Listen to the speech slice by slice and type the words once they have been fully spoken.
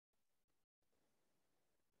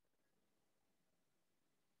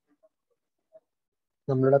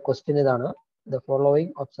നമ്മളുടെ ക്വസ്റ്റ്യൻ ഇതാണ്. The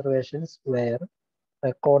following observations wear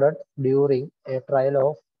recorded during a trial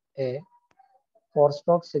of a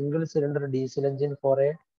 4-stroke single cylinder diesel engine for a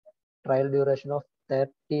trial duration of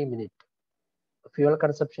 30 minutes. Fuel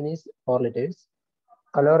consumption is 4 liters.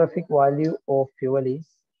 Calorific value of fuel is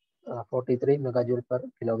 43 megajoule per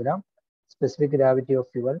kilogram. Specific gravity of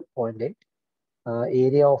fuel 0.8.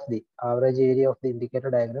 Area of the average area of the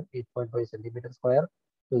indicator diagram 8.5 centimeter square.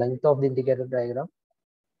 Length of the indicator diagram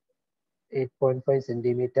 8.5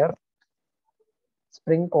 centimeter.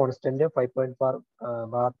 Spring constant 5.4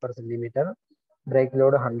 bar per centimeter. Brake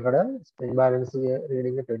load 100. Spring balance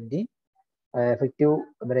reading 20. Effective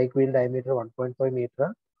brake wheel diameter 1.5 meter.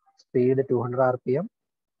 Speed 200 rpm.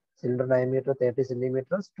 Cylinder diameter 30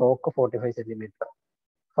 centimeter. Stroke 45 centimeter.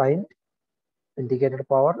 Find indicator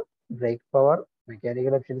power, brake power,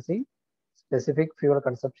 mechanical efficiency, specific fuel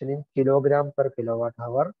consumption in kilogram per kilowatt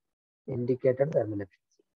hour, indicated thermal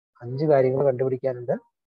efficiency. 5 കാര്യങ്ങൾ കണ്ടുപിടിക്കാനുണ്ട്.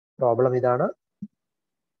 Problem ഇതാണ്.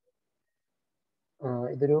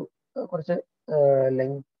 ഇതൊരു കുറച്ച്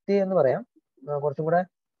lengthy എന്ന് പറയാം. കുറച്ചും കൂടെ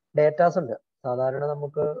datas ഉണ്ട്. സാധാരണ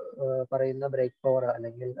നമുക്ക് പറയുന്ന ബ്രേക്ക് പവർ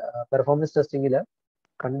അല്ലെങ്കിൽ പെർഫോമൻസ് ടെസ്റ്റിങ്ങിൽ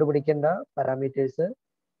കണ്ടുപിടിക്കേണ്ട പാരാമീറ്റേഴ്സ്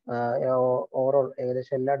ഓവറോൾ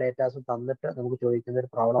ഏകദേശം എല്ലാ ഡേറ്റാസും തന്നിട്ട് നമുക്ക് ചോദിക്കുന്ന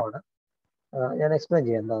ഒരു പ്രോബ്ലമാണ്. ഞാൻ എക്സ്പ്ലെയിൻ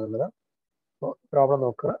ചെയ്യാം എന്താണെന്നുള്ളത്. അപ്പോൾ പ്രോബ്ലം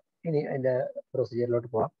നോക്കുക. ഇനി അതിൻ്റെ പ്രൊസീജിയറിലോട്ട്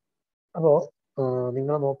പോകാം. അപ്പോൾ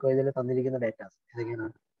നിങ്ങൾ നോക്കുക, ഇതിൽ തന്നിരിക്കുന്ന ഡേറ്റാസ്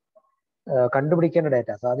ഏതൊക്കെയാണ് കണ്ടുപിടിക്കേണ്ട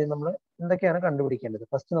ഡേറ്റാസ്. ആദ്യം നമ്മൾ എന്തൊക്കെയാണ് കണ്ടുപിടിക്കേണ്ടത്?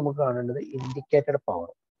 ഫസ്റ്റ് നമുക്ക് കാണേണ്ടത് ഇൻഡിക്കേറ്റഡ് പവർ,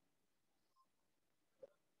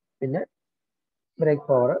 പിന്നെ ബ്രേക്ക്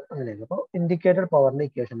പവർ, അങ്ങനെയൊക്കെ. അപ്പോൾ ഇൻഡിക്കേറ്റഡ് പവറിന്റെ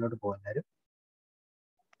ഇക്വേഷനിലോട്ട് പോകാൻ വരും.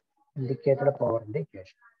 ഇൻഡിക്കേറ്റഡ് പവറിന്റെ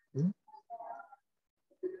ഇക്വേഷൻ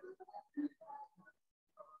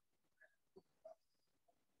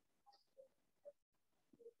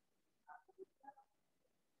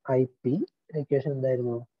IP ഇക്വേഷൻ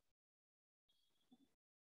എന്തായിരുന്നു?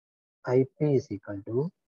 IP is equal to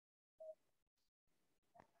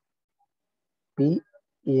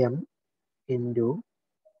PM into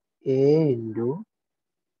A into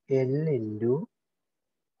L into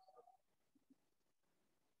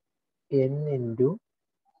N into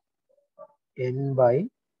N by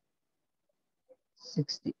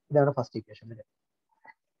 60. ഇതാണ് ഫസ്റ്റ് ഇക്വേഷൻ.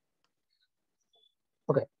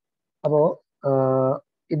 ഓക്കെ. അപ്പോ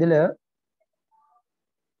ഇതില്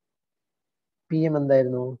PM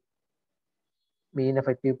എന്തായിരുന്നു? മീൻ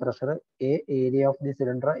effective pressure, A area of the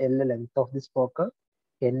cylinder, L length of the spoke,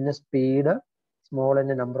 N speed, small N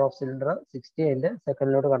number of cylinder, 60 അതിന്റെ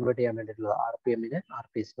സെക്കൻഡിലോട്ട് convert ചെയ്യാൻ വേണ്ടിയിട്ടുള്ളത്, RPM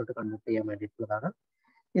RPSലോട്ട് convert ചെയ്യാൻ വേണ്ടിയിട്ടുള്ളതാണ്.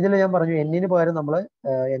 ഇതിൽ ഞാൻ പറഞ്ഞു N പകരം നമ്മൾ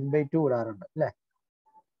N/2 ഇടാറുണ്ട് അല്ലേ?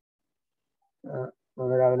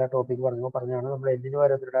 നമ്മൾ രാവിലെ ടോപ്പിക് പറഞ്ഞാണ് നമ്മൾ N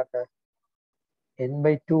പകരം ഇടാറുണ്ട്,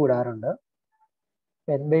 N/2 ഇടാറുണ്ട്.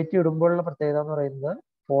 N/2 ഇടുമ്പോഴുള്ള പ്രത്യേകത എന്ന് പറയുന്നത്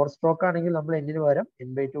 4 സ്ട്രോക്ക് ആണെങ്കിൽ നമ്മൾ N പകരം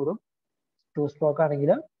N/2 ഇടും. 2 സ്ട്രോക്ക്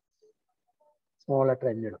ആണെങ്കിൽ സ്മോൾ ലെറ്റർ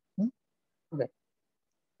N ഇടും. ഓക്കെ.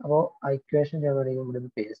 അപ്പോൾ ആ ഇക്വേഷൻ ഞാൻ വേണമെങ്കിൽ ഇവിടെ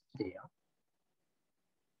നിന്ന് പേസ്റ്റ് ചെയ്യാം.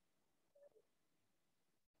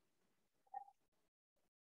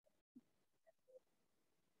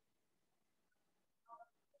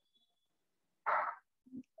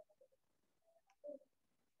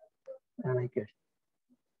 ഇക്വേഷൻ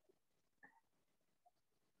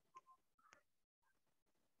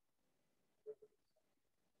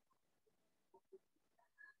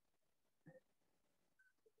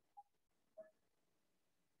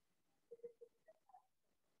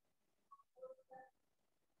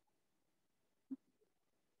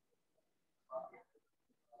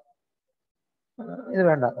ഇത്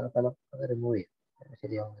വേണ്ട, തലം അത് റിമൂവ് ചെയ്യാം.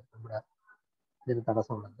 ശരിയാവും, നമ്മുടെ ഇതിന്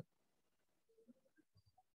തടസ്സമുള്ളത്.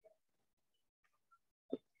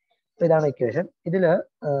 ഇതാണ് ഇക്വേഷൻ. ഇതിൽ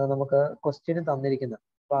നമുക്ക് ക്വസ്റ്റ്യന് തന്നിരിക്കുന്നത്,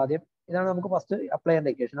 അപ്പൊ ആദ്യം ഇതാണ് നമുക്ക് ഫസ്റ്റ് അപ്ലൈ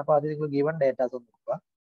ചെയ്യേണ്ട ഇക്വേഷൻ. അപ്പൊ ആദ്യം നിങ്ങൾ ഗിവൺ ഡേറ്റാസ് ഒന്ന് നോക്കുക.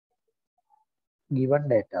 Given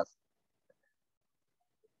datas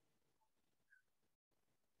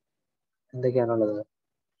എന്തൊക്കെയാണുള്ളത്?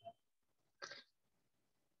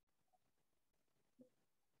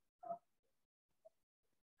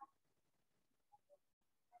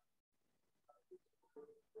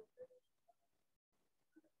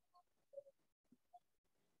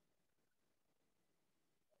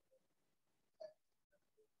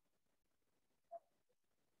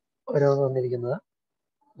 ഓരോന്ന് വന്നിരിക്കുന്നത്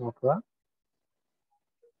നോക്കുക.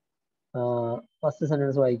 ഫസ്റ്റ്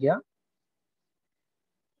സെന്റൻസ് വായിക്കുക.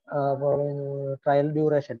 ട്രയൽ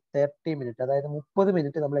ഡ്യൂറേഷൻ 30 മിനിറ്റ്, അതായത് 30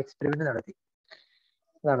 മിനിറ്റ് നമ്മൾ എക്സ്പെരിമെന്റ് നടത്തി.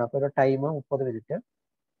 അതാണ്. അപ്പൊ ഒരു ടൈം 30 മിനിറ്റ്.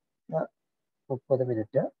 30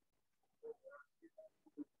 മിനിറ്റ്.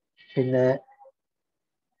 പിന്നെ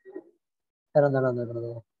വേറെ എന്താണ്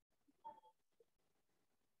വന്നിരിക്കുന്നത്?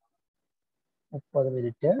 30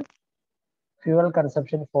 minute. Fuel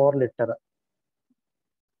consumption 4 litre.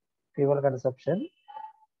 Fuel consumption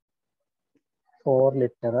 4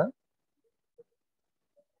 litre.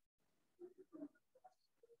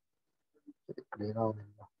 Clear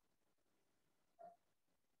ആവുന്നില്ല.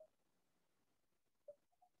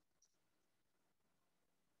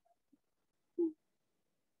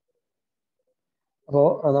 അപ്പോൾ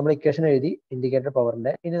നമ്മൾ ഇക്വേഷൻ എഴുതി ഇൻഡിക്കേറ്റർ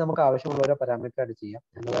പവറിന്റെ. ഇനി നമുക്ക് ആവശ്യമുള്ള ഓരോ പാരാമീറ്റർ ആയിട്ട് ചെയ്യാം.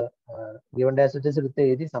 നമ്മൾ ഗിവൺ ഡാറ്റസ് എടുത്ത്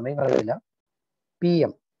എഴുതി സമയം കളയില്ല. പി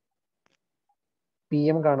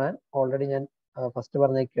എം കാണാൻ ഓൾറെഡി ഞാൻ ഫസ്റ്റ്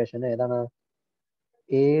പറഞ്ഞ ഇക്വേഷൻ ഏതാണ്?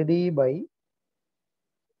 AD by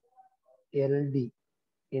LD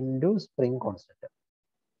into spring constant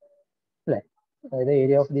അല്ലേ? അതായത്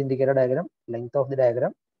area of the indicator diagram, length of the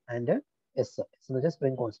diagram and S എന്ന് വെച്ചാൽ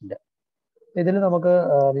സ്പ്രിംഗ് കോൺസ്റ്റന്റ്. ഇതിൽ നമുക്ക്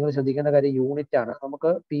നിങ്ങൾ ശ്രദ്ധിക്കേണ്ട കാര്യം യൂണിറ്റ് ആണ്. നമുക്ക്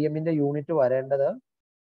പി എമ്മിന്റെ യൂണിറ്റ് വരേണ്ടത്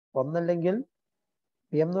ഒന്നല്ലെങ്കിൽ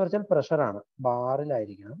പി എം എന്ന് പറഞ്ഞാൽ പ്രഷറാണ്,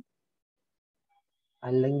 ബാറിലായിരിക്കണം,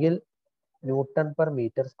 അല്ലെങ്കിൽ ന്യൂട്ടൺ പെർ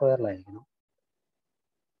മീറ്റർ സ്ക്വയറിലായിരിക്കണം,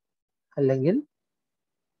 അല്ലെങ്കിൽ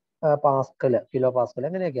പാസ്കൽ, കിലോ പാസ്കൽ,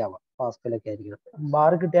 അങ്ങനെയൊക്കെ ആവാം. പാസ്കലൊക്കെ ആയിരിക്കണം.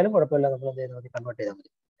 ബാർ കിട്ടിയാലും കുഴപ്പമില്ല, നമ്മൾ എന്ത് ചെയ്താൽ മതി, കൺവേർട്ട് ചെയ്താൽ മതി.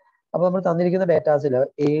 അപ്പൊ നമ്മൾ തന്നിരിക്കുന്ന ഡേറ്റാസിൽ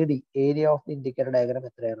AD, area of the indicator diagram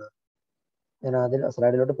എത്രയാണ്? ഞാൻ അതിൽ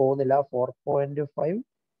സ്ലൈഡിലോട്ട് പോകുന്നില്ല. 4.5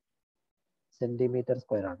 സെന്റിമീറ്റർ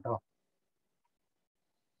സ്ക്വയർ ആണ് കേട്ടോ.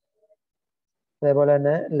 അതേപോലെ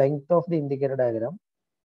തന്നെ length of the indicator diagram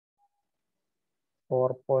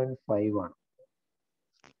 4.5 ആണ്.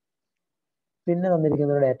 പിന്നെ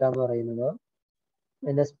തന്നിരിക്കുന്ന ഡേറ്റ എന്ന് പറയുന്നത്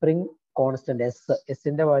അതിന്റെ സ്പ്രിംഗ് കോൺസ്റ്റന്റ്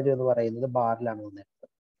എസിന്റെ വാല്യൂ എന്ന് പറയുന്നത് ബാറിലാണ് വന്നിട്ടുള്ളത്.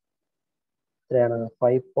 എത്രയാണ്?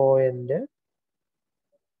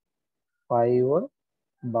 5.5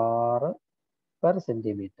 ബാർ പെർ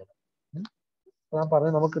സെന്റിമീറ്റർ. ഞാൻ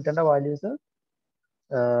പറഞ്ഞു നമുക്ക് കിട്ടേണ്ട വാല്യൂസ്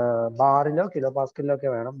ബാറിലോ കിലോ പാസ്കലിലോ ഒക്കെ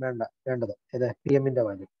വേണ്ടത് ഇത് പി എമ്മിന്റെ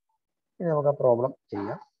വാല്യൂ. ഇനി നമുക്ക് ആ പ്രോബ്ലം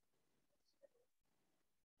ചെയ്യാം.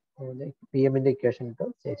 പി എമ്മിന്റെ ഇക്വേഷൻ ഇട്ട്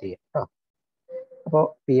ചെയ്യാം കേട്ടോ. അപ്പോൾ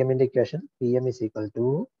പി എമ്മിന്റെ equation PM is equal to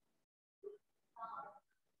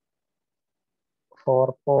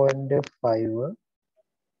 4.5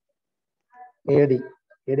 AD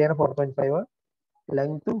ആണ് 4.5,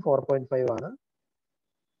 ലെങ്ത്തും 4.5 ആണ്,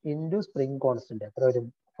 ഇൻറ്റു സ്പ്രിംഗ് കോൺസ്റ്റന്റ് എത്ര വരും?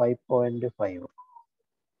 5.5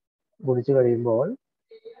 ഗുണിച്ച് കഴിയുമ്പോൾ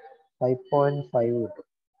 5.5 കിട്ടും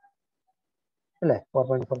അല്ലേ?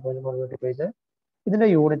 4.4 ഇതിന്റെ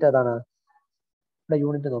യൂണിറ്റ് അതാണ്. ഇവിടെ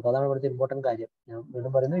യൂണിറ്റ് നോക്കാം, അതാണ് ഇവിടുത്തെ ഇമ്പോർട്ടൻറ്റ് കാര്യം. ഞാൻ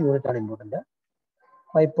വീണ്ടും പറയുന്നത് യൂണിറ്റ് ആണ് ഇമ്പോർട്ടൻറ്റ്.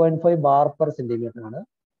 5.5 ബാർ പെർ സെന്റിമീറ്റർ ആണ്.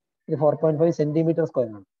 ഇത് 4.5 സെന്റിമീറ്റർ സ്ക്വയർ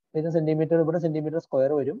ആണ്. ഇത് സെന്റിമീറ്റർ, ഇവിടെ സെന്റിമീറ്റർ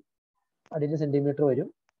സ്ക്വയർ വരും, അടിയിൽ സെന്റിമീറ്റർ വരും,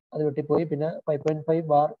 അത് വെട്ടിപ്പോയി. പിന്നെ 5.5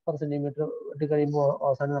 ബാർ പെർ സെന്റിമീറ്റർ വെട്ടി കഴിയുമ്പോൾ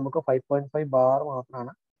അവസാനം നമുക്ക് 5.5 ബാർ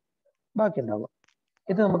മാത്രമാണ് ബാക്കി ഉണ്ടാവുക.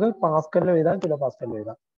 ഇത് നമുക്ക് പാസ്കലിൽ എഴുതാം, കിലോ പാസ്കലിൽ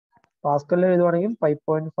എഴുതാം. പാസ്കലിൽ എഴുതുവാണെങ്കിൽ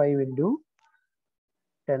 5.5 ഇൻറ്റു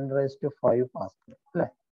 10⁵ പാസ്കൽ അല്ലേ?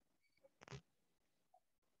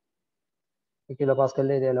 Kilo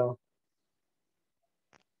പാസ്കലിൽ എഴുതിയാലോ?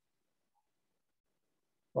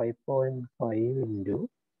 5.5 into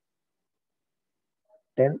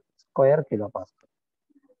 10 square kilo Pascal.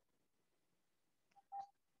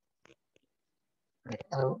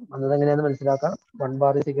 വന്നത് എങ്ങനെയാണെന്ന് മനസ്സിലാക്കാം. 1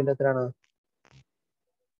 ബാർ ഇസ് ഈക്വൽ ടു എത്രയാണ്?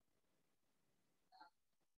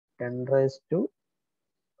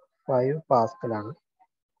 10⁵ പാസ്കൽ ആണ്.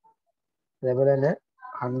 അതേപോലെ തന്നെ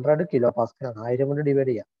 100 കിലോ പാസ്കൽ ആണ്. 1000 കൊണ്ട്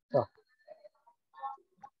ഡിവൈഡ് ചെയ്യാം കേട്ടോ.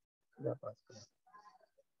 കിലോ പാസ്കൽ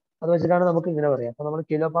അത് വെച്ചിട്ടാണ് നമുക്ക് ഇങ്ങനെ പറയാം. അപ്പൊ നമ്മൾ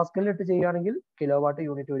കിലോ പാസ്കലിൽ ഇട്ട് ചെയ്യുകയാണെങ്കിൽ കിലോ വാട്ട്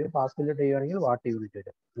യൂണിറ്റ് വരും, പാസ്കലിൽ ഇട്ട് ചെയ്യുകയാണെങ്കിൽ വാട്ട് യൂണിറ്റ്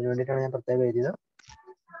വരും. അതിന് വേണ്ടിയിട്ടാണ് ഞാൻ പ്രത്യേകം എഴുതിയത്.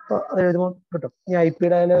 അപ്പോൾ അത് എഴുതുമ്പോൾ കിട്ടും. ഇനി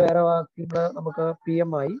IP-യുടെ വേറെ ബാക്കിയുള്ള നമുക്ക്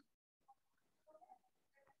PM ആയി.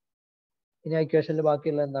 ഇനി ഇക്വേഷനിൽ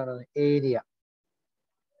ബാക്കിയുള്ള എന്താണ്? ഏരിയ.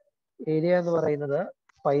 ഏരിയ എന്ന് പറയുന്നത്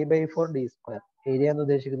 5/4 d². ഏരിയ എന്ന്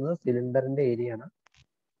ഉദ്ദേശിക്കുന്നത് സിലിണ്ടറിന്റെ ഏരിയ ആണ്.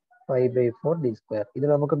 5/4 d². ഇത്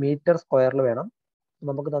നമുക്ക് മീറ്റർ സ്ക്വയറിൽ വേണം.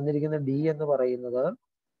 നമുക്ക് തന്നിരിക്കുന്ന D എന്ന് പറയുന്നത്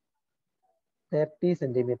 30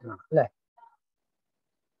 സെന്റിമീറ്റർ ആണ് അല്ലേ?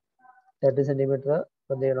 30 സെന്റിമീറ്റർ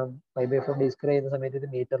എന്ത് ചെയ്യണം? 5/4 d² ചെയ്യുന്ന സമയത്ത് ഇത്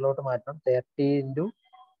മീറ്ററിലോട്ട് മാറ്റണം. 30 ഇൻറ്റു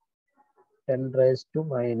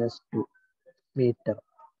 10⁻² മീറ്റർ.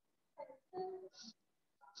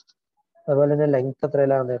 അതുപോലെ തന്നെ ലെങ്ത്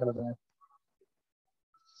എത്രയിലാണ് വന്നേക്കുന്നത്?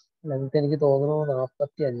 ലെങ്ത് എനിക്ക് തോന്നുന്നു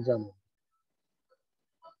 45 ആണ്.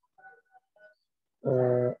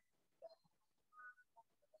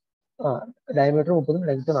 Diameter 30,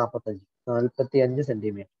 length 45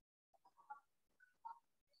 centimetre.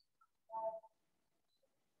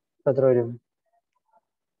 എത്ര വരും?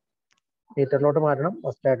 മീറ്ററിലോട്ട് മാറ്റണം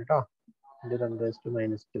ഫസ്റ്റ് ആയിട്ട് കേട്ടോ.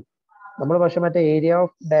 10⁻². നമ്മൾ പക്ഷെ മറ്റേ area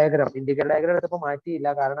of diagram, indicator diagram എടുത്തപ്പോൾ മാറ്റിയില്ല.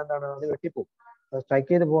 കാരണം എന്താണ്? അത് വെട്ടിപ്പോകും, സ്ട്രൈക്ക്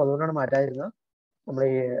ചെയ്ത് പോകും. അതുകൊണ്ടാണ് മാറ്റാതിരുന്നത്. നമ്മൾ ഈ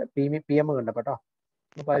PM കണ്ടപ്പോട്ടോ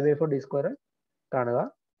 5/4 d² കാണുക.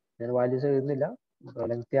 ഞാൻ വാല്യൂസ് എഴുതുന്നില്ല,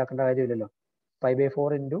 ലെങ്തി ആക്കേണ്ട കാര്യമില്ലല്ലോ.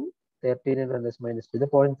 5/4 × 13 - ഇത്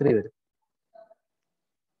 0.3 വരും.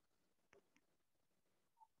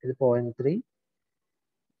 ഇത് 0.3,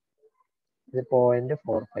 ഇത്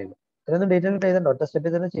 0.45. ഇത്രയൊന്നും ഡീറ്റെയിൽ ആയിട്ട് എഴുതണ്ട, ഒറ്റ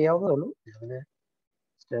സ്റ്റെപ്പിൽ തന്നെ ചെയ്യാവുന്നതേ ഉള്ളൂ. അങ്ങനെ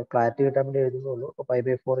ക്ലാരിറ്റി കിട്ടാൻ വേണ്ടി എഴുതുന്നുള്ളൂ. അപ്പോൾ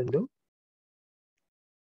 5/4 ×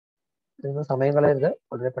 ഇതിന് സമയം കളയരുത്,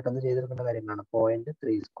 വളരെ പെട്ടെന്ന് ചെയ്തെടുക്കേണ്ട കാര്യങ്ങളാണ്.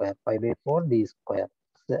 0.32 5/4 d².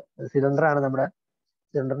 സിലിണ്ടർ ആണ് നമ്മുടെ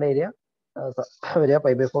സിലിണ്ടറിന്റെ ഏരിയ വരിക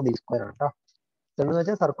 5/4 d² ആണ് കേട്ടോ. സിലിണ്ടർ എന്ന്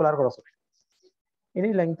വെച്ചാൽ സർക്കുലർ ക്രോസ് സെക്ഷൻ. ഇനി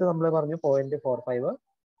ലെങ്ത് നമ്മൾ പറഞ്ഞു 0.45.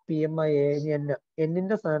 PMI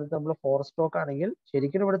എന്നിന്റെ സ്ഥാനത്ത് നമ്മൾ 4 സ്ട്രോക്ക് ആണെങ്കിൽ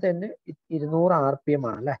ശരിക്കും ഇവിടുത്തെ N 200 RPM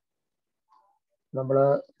ആണ് അല്ലേ. നമ്മൾ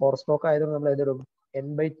 4 സ്ട്രോക്ക് ആയതുകൊണ്ട് നമ്മൾ ഏതിടും?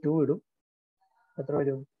 N/2 ഇടും. എത്ര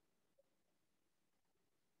വരും?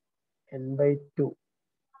 N/2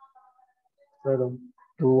 വരും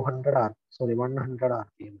 100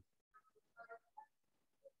 RPM.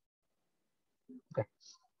 ഓക്കെ,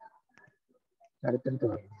 അടുത്തടുത്ത്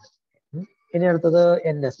പറയും. ഇനി അടുത്തത്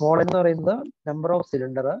N. സ്മോൾ എന്ന് പറയുന്നത് നമ്പർ ഓഫ്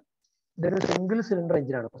സിലിണ്ടർ. ഇതൊരു സിംഗിൾ സിലിണ്ടർ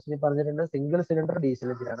എഞ്ചിനാണ്. ഫസ്റ്റ് പറഞ്ഞിട്ടുണ്ട് സിംഗിൾ സിലിണ്ടർ ഡീസൽ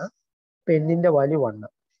എഞ്ചിനാണ്. ഇപ്പൊ എന്നിന്റെ വാല്യൂ 1.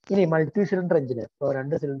 ഇനി മൾട്ടി സിലിണ്ടർ എഞ്ചിന് ഇപ്പോൾ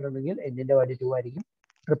 2 സിലിണ്ടർ ഉണ്ടെങ്കിൽ എന്നിന്റെ വാല്യൂ 2 ആയിരിക്കും.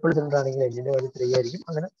 ട്രിപ്പിൾ സിലിണ്ടർ ആണെങ്കിൽ എന്നിന്റെ വാല്യൂ 3 ആയിരിക്കും.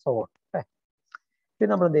 അങ്ങനെ സോ ഓൺ.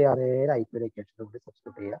 പിന്നെ നമ്മൾ എന്ത് ചെയ്യുക? നേരെ IP ഇക്വേഷൻ കൂടി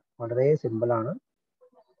സബ്സ്റ്റിറ്റ്യൂട്ട് ചെയ്യുക. വളരെ സിമ്പിൾ ആണ്.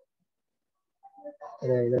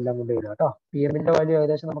 ഇതെല്ലാം കൊണ്ട് ഇടുക കേട്ടോ. PMന്റെ വാല്യൂ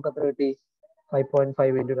ഏകദേശം നമുക്ക് എത്ര കിട്ടി?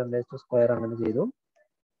 5.5 × 10⁻². അങ്ങനെ ചെയ്തു.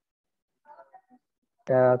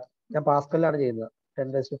 ഞാൻ പാസ്കലിലാണ് ചെയ്യുന്നത്.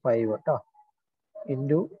 10⁵ കേട്ടോ.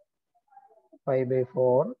 ഇൻറ്റു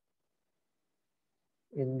 5/4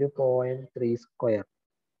 ഇൻറ്റു 0.32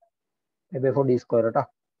 5/4 d² കേട്ടോ.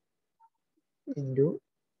 ഇൻറ്റു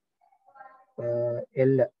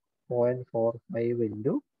L 0.45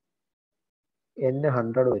 ഇൻറ്റു N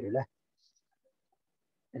 100 വരും അല്ലേ.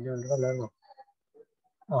 N 100 അല്ലായിരുന്നോ?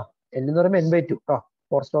 N എന്ന് പറയുമ്പോൾ N/2 കേട്ടോ.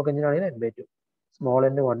 4 സ്ട്രോക്ക് എഞ്ചിൻ ആണെങ്കിൽ N/2. സ്മോൾ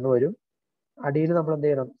N 1 വരും. അടിയിൽ നമ്മൾ എന്ത്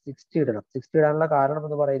ചെയ്യണം? 60 ഇടണം. 60 ഇടാനുള്ള കാരണം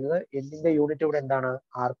എന്ന് പറയുന്നത് എന്നിന്റെ യൂണിറ്റ് ഇവിടെ എന്താണ്?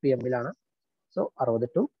 RPM-ലാണ്. സോ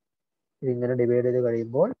 62. ഇതിങ്ങനെ ഡിവൈഡ് ചെയ്ത്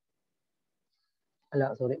കഴിയുമ്പോൾ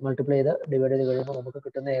മൾട്ടിപ്ലൈ ചെയ്ത് ഡിവൈഡ് ചെയ്ത് കഴിയുമ്പോൾ നമുക്ക്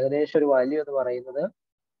കിട്ടുന്ന ഏകദേശം ഒരു വാല്യൂ എന്ന് പറയുന്നത്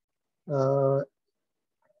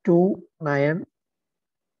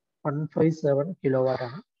 29157 കിലോവാട്ട്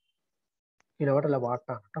ആണ്. കിലോവാട്ട് അല്ല,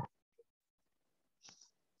 വാട്ടാണ് കേട്ടോ.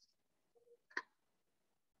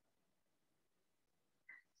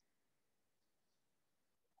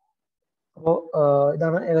 അപ്പോൾ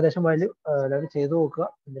ഇതാണ് ഏകദേശം വാല്യൂ. എല്ലാവരും ചെയ്തു നോക്കുക.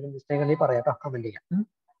 എന്തെങ്കിലും മിസ്റ്റേക്ക് ഉണ്ടെങ്കിൽ പറയാം കേട്ടോ, കമന്റ് ചെയ്യാം.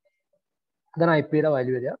 ഇതാണ് IP-യുടെ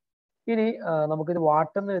വാല്യൂ വരിക. ഇനി നമുക്കിത്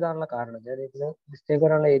വാട്ട് എന്ന് എഴുതാനുള്ള കാരണം ഇതിന് മിസ്റ്റേക്ക്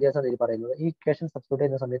വരാനുള്ള ഏരിയാസ് ആണ് ഇത് പറയുന്നത്. ഈ ഇക്വേഷൻ സബ്സ്റ്റിറ്റ്യൂട്ട്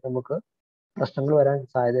ചെയ്യുന്ന സമയത്ത് നമുക്ക് പ്രശ്നങ്ങൾ വരാൻ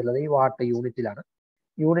സാധ്യതയുള്ളത് ഈ വാട്ട് യൂണിറ്റിലാണ്.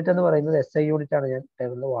 യൂണിറ്റ് എന്ന് പറയുന്നത് SI യൂണിറ്റ് ആണ്. ഞാൻ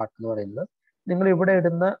ടേബിളിൽ വാട്ട് എന്ന് പറയുന്നത്. നിങ്ങൾ ഇവിടെ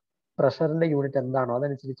ഇടുന്ന പ്രഷറിന്റെ യൂണിറ്റ് എന്താണോ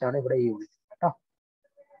അതനുസരിച്ചാണ് ഇവിടെ ഈ യൂണിറ്റ് കേട്ടോ.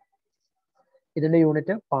 ഇതിന്റെ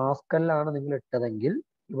യൂണിറ്റ് പാസ്കലിലാണ് നിങ്ങൾ ഇട്ടതെങ്കിൽ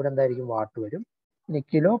ഇവിടെ എന്തായിരിക്കും? വാട്ട് വരും. ഇനി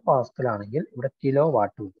കിലോ പാസ്കൽ ആണെങ്കിൽ ഇവിടെ കിലോ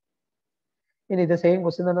വാട്ട് വരും. ഇനി ഇത് സെയിം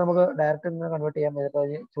ക്വസ്റ്റ്യൻ തന്നെ നമുക്ക് ഡയറക്റ്റ് ഇങ്ങനെ കൺവേർട്ട് ചെയ്യാൻ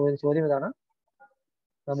പറ്റും. ചോദ്യം ഇതാണ്,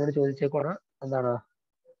 നമ്മളോട് ചോദിച്ചേക്കാണ് എന്താണ്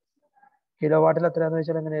കിലോ വാട്ടിൽ എത്രയാണെന്ന്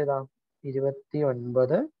വെച്ചാൽ എങ്ങനെ എഴുതാം?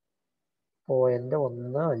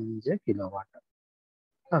 29.15 കിലോ വാട്ട്.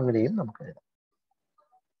 അങ്ങനെയും നമുക്ക് എഴുതാം.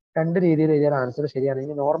 രണ്ട് രീതിയിൽ എഴുതിയാൽ ആൻസർ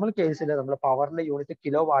ശരിയാണെങ്കിൽ നോർമൽ കേസിൽ നമ്മൾ പവറിന്റെ യൂണിറ്റ്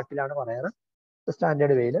കിലോ വാട്ടിലാണ് പറയാറ്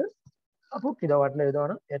സ്റ്റാൻഡേർഡ് വേയിൽ. അപ്പോൾ കിലോ വാട്ടിൽ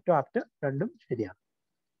എഴുതുവാണ് ഏറ്റവും ആപ്റ്റ്. രണ്ടും ശരിയാണ്.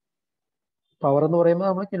 പവർ എന്ന് പറയുമ്പോൾ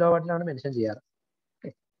നമ്മൾ കിലോ വാട്ടിലാണ് മെൻഷൻ ചെയ്യാറ്.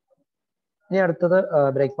 ഇനി അടുത്തത്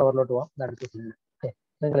ബ്രേക്ക് പവറിലോട്ട് പോവാം. അടുത്ത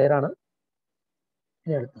ക്ലിയർ ആണ്.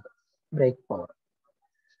 ഇനി അടുത്തത് ബ്രേക്ക് പവർ.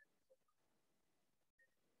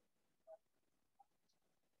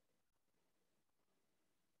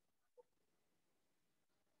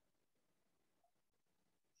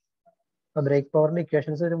 ബ്രേക്ക് പവറിന്റെ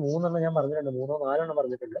ഇക്വേഷൻസ് ഒരു 3 എണ്ണം ഞാൻ പറഞ്ഞിട്ടുണ്ട്. 3 or 4 എണ്ണം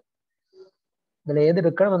പറഞ്ഞിട്ടുണ്ട്. ഇതിൽ ഏത്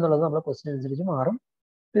എടുക്കണം എന്നുള്ളത് നമ്മുടെ ക്വസ്റ്റ്യൻ അനുസരിച്ച് മാറും.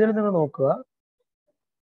 ഇതിൽ നിങ്ങൾ നോക്കുക,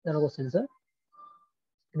 ഇതാണ് ക്വസ്റ്റ്യൻസ്.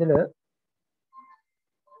 ഇതില്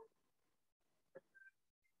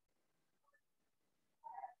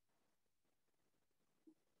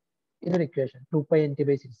ഇതൊരു ഇക്വേഷൻ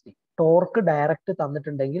 2π/nt/60. ടോർക്ക് ഡയറക്റ്റ്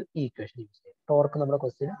തന്നിട്ടുണ്ടെങ്കിൽ ഈ ഇക്വേഷൻ യൂസ് ചെയ്യും. ടോർക്ക് നമ്മുടെ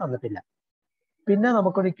ക്വസ്റ്റ്യൻ തന്നിട്ടില്ല. പിന്നെ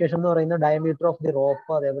നമുക്കൊരു ഇക്വേഷൻ എന്ന് പറയുന്നത് ഡയമീറ്റർ ഓഫ് ദി റോപ്പ്,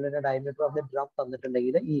 അതേപോലെ തന്നെ ഡയമീറ്റർ ഓഫ് ദി ഡ്രം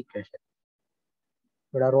തന്നിട്ടുണ്ടെങ്കിൽ ഈ ഇക്വേഷൻ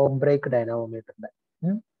ഇവിടെ റോപ്പ് ബ്രേക്ക് ഡൈനാമോമീറ്ററിന്റെ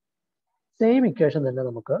സെയിം ഇക്വേഷൻ തന്നെ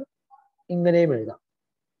നമുക്ക് ഇങ്ങനെയും എഴുതാം.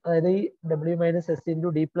 അതായത് ഈ W - S ×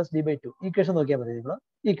 D+D/2 ഇക്വേഷൻ നോക്കിയാൽ മതി. നിങ്ങൾ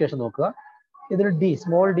ഈ ഇക്വേഷൻ നോക്കുക. ഇതിൽ D,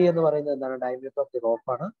 സ്മോൾ d എന്ന് പറയുന്നത് എന്താണ്? ഡയമീറ്റർ ഓഫ് ദി റോപ്പ്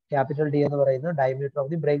ആണ്. ക്യാപിറ്റൽ D എന്ന് പറയുന്നത് diameter of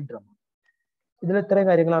the break drum. ഇതിൽ ഇത്രയും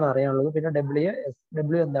കാര്യങ്ങളാണ് അറിയാനുള്ളത്. പിന്നെ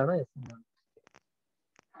W എന്താണ്, S എന്താണ്.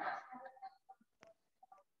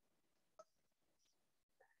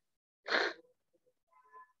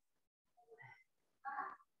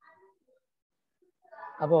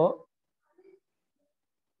 അപ്പോൾ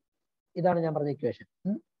ഇതാണ് ഞാൻ പറഞ്ഞ ഇക്വേഷൻ.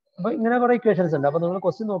 അപ്പോൾ ഇങ്ങനെ കുറെ ഇക്വേഷൻസ് ഉണ്ട്. അപ്പോൾ നിങ്ങൾ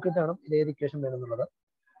ക്വസ്റ്റ്യൻ നോക്കിയിട്ട് വേണം ഇത് ഏത് ഇക്വേഷൻ വേണമെന്നുള്ളത്.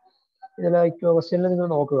 ഇതിൽ ക്വസ്റ്റ്യനിൽ നിങ്ങൾ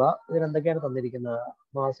നോക്കുക, ഇതിൽ എന്തൊക്കെയാണ് തന്നിരിക്കുന്നത്.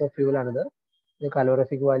 മാസ് ഓഫ് ഫ്യൂൽ ആണിത്, ഇത്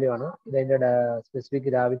കലോറിഫിക് വാല്യൂ ആണ്, ഇത് അതിന്റെ സ്പെസിഫിക്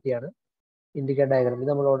ഗ്രാവിറ്റി ആണ്, ഇൻഡിക്കേറ്റർ ഡയഗ്രാം ഇത്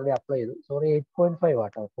നമ്മൾ ഓൾറെഡി അപ്ലൈ ചെയ്തു. സോറി 8.5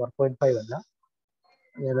 ആട്ടോ, 4.5 അല്ല.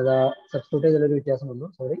 ഞാനത് സബ്സ്റ്റിറ്റ്യൂട്ട് ചെയ്തതിലൊരു വ്യത്യാസം വന്നു,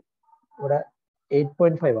 സോറി. ഇവിടെ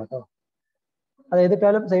 8.5 ആട്ടോ. അത്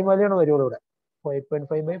ഏതിട്ടാലും സെയിം വാല്യൂ ആണ് വരുള്ളൂ ഇവിടെ.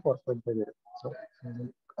 8.5 ബൈ 4.5 വരും. സോ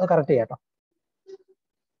അത് കറക്റ്റ് ചെയ്യാം കേട്ടോ.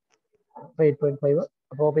 അപ്പോൾ 8.5.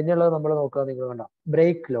 അപ്പോൾ പിന്നെയുള്ളത് നമ്മൾ നോക്കുക, നിങ്ങൾ കണ്ട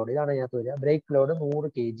ബ്രേക്ക് ലോഡ്, ഇതാണ് ഇതിനകത്ത് വരിക. Break load 100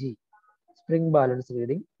 kg, spring balance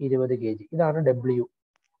reading 20 kg. ഇതാണ് ഡബ്ല്യു.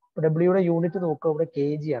 ഡബ്ല്യൂയുടെ യൂണിറ്റ് നോക്കുക, ഇവിടെ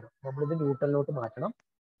kg ആണ്. നമ്മളിത് ന്യൂട്ടണിലോട്ട് മാറ്റണം.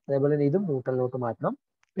 അതേപോലെ തന്നെ ഇതും ന്യൂട്ടണിലോട്ട് മാറ്റണം.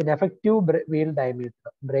 പിന്നെ effective wheel diameter,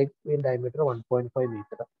 break wheel diameter 1.5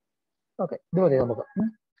 metre. Okay, ഇത് മതി നമുക്ക്.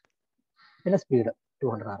 പിന്നെ സ്പീഡ്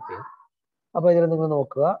 200 RPM. അപ്പോൾ ഇതിൽ നിങ്ങൾ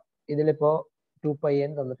നോക്കുക, ഇതിലിപ്പോൾ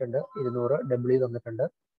 2πn തന്നിട്ടുണ്ട്, 200 ഡബ്ല്യു തന്നിട്ടുണ്ട്.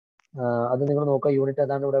 അത് നിങ്ങൾ നോക്കുക, യൂണിറ്റ്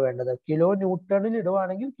അതാണ് ഇവിടെ വേണ്ടത്. Kilo ന്യൂട്ടണിൽ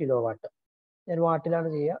ഇടുവാണെങ്കിൽ kilo watt. ഞാൻ വാട്ടിലാണ്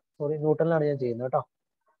ചെയ്യുക, സോറി ന്യൂട്ടണിലാണ് ഞാൻ ചെയ്യുന്നത് കേട്ടോ.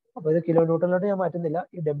 അപ്പോൾ ഇത് കിലോ ന്യൂട്ടണിലോട്ട് ഞാൻ മാറ്റുന്നില്ല.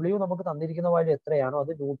 ഈ ഡബ്ല്യു നമുക്ക് തന്നിരിക്കുന്ന വാല്യൂ എത്രയാണോ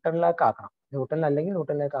അത് ന്യൂട്ടണിലേക്ക് ആക്കണം. ന്യൂട്ടണിൽ അല്ലെങ്കിൽ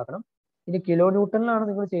ന്യൂട്ടണിലേക്ക് ആക്കണം. ഇനി കിലോ ന്യൂട്ടണിലാണ്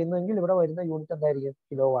നിങ്ങൾ ചെയ്യുന്നതെങ്കിൽ ഇവിടെ വരുന്ന യൂണിറ്റ് എന്തായിരിക്കും?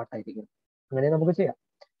 കിലോ വാട്ട് ആയിരിക്കും. അങ്ങനെ നമുക്ക് ചെയ്യാം.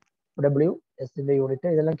 ഡബ്ല്യു എസിന്റെ യൂണിറ്റ്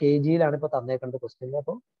ഇതെല്ലാം kg-യിലാണ് ഇപ്പോൾ തന്നേക്കുന്നത് ക്വസ്റ്റ്യനിൽ.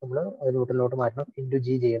 അപ്പോൾ നമ്മൾ അത് ന്യൂട്ടണിലോട്ട് മാറ്റണം, ഇൻറ്റു g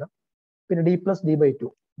ചെയ്യണം. പിന്നെ d+d/2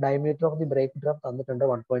 diameter of the break drum തന്നിട്ടുണ്ട്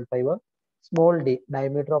 1.5. Small D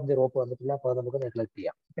diameter of the rope വന്നിട്ടില്ല, അപ്പോൾ നമുക്ക് നെഗ്ലക്ട്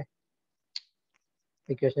ചെയ്യാം. ഓക്കെ,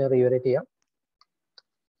 ഇക്വേഷൻ റീവറേറ്റ് ചെയ്യാം.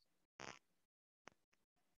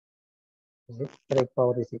 Break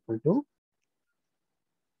power is equal to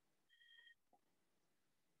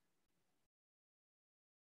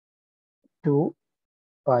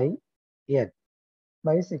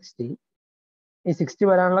 2πn/60. ഈ 60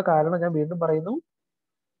 വരാനുള്ള കാരണം ഞാൻ വീണ്ടും പറയുന്നു,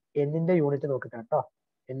 എന്നിന്റെ യൂണിറ്റ് നോക്കിയിട്ടാണ് കേട്ടോ.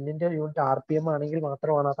 എന്നിന്റെ യൂണിറ്റ് RPM ആണെങ്കിൽ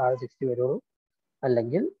മാത്രമാണ് ആ താഴെ 60 വരുള്ളൂ,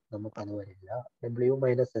 അല്ലെങ്കിൽ നമുക്കത് വരില്ല. ഡബ്ല്യു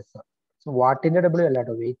മൈനസ് എസ്, വാട്ടിന്റെ ഡബ്ല്യു അല്ല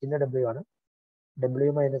കേട്ടോ, വെയിറ്റിന്റെ ഡബ്ല്യു ആണ്.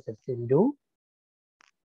 W minus S into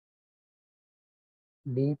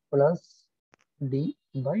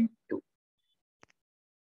d+d/2.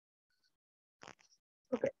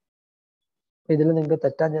 Okay, ഇതിൽ നിങ്ങൾക്ക്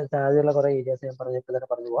തെറ്റാൻ സാധ്യതയുള്ള കുറെ ഏരിയാസ് ഞാൻ പറഞ്ഞപ്പോൾ തന്നെ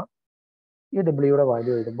പറഞ്ഞു പോവാം. ഈ ഡബ്ല്യൂയുടെ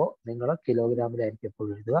വാല്യൂ എഴുതുമ്പോൾ നിങ്ങൾ കിലോഗ്രാമിലായിരിക്കും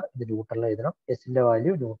എപ്പോഴും എഴുതുക. ഇത് ന്യൂട്ടണിൽ എഴുതണം. എസിന്റെ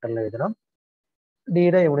വാല്യൂ ന്യൂട്ടണിൽ എഴുതണം.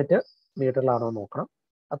 ഡിയുടെ യൂണിറ്റ് മീറ്ററിലാണോ നോക്കണം,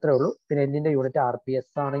 അത്രേ ഉള്ളൂ. പിന്നെ എന്നിന്റെ യൂണിറ്റ് RPS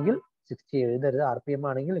ആണെങ്കിൽ 60 എഴുതരുത്, RPM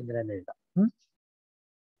ആണെങ്കിൽ ഇങ്ങനെ തന്നെ എഴുതാം.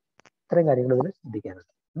 ഇത്രയും കാര്യങ്ങൾ ഇതിൽ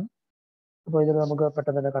ശ്രദ്ധിക്കാനുണ്ട്. അപ്പോൾ ഇതിൽ നമുക്ക്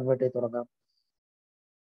പെട്ടെന്ന് തന്നെ കൺവേർട്ട് ചെയ്ത് തുടങ്ങാം.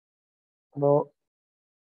 അപ്പോൾ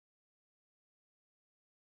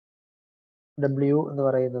ഡബ്ല്യു എന്ന്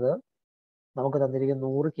പറയുന്നത് നമുക്ക് തന്നിരിക്കുന്ന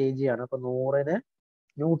 100 kg ആണ്. അപ്പോൾ 100-നെ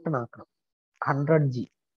ന്യൂട്ടൺ ആക്കണം, 100g.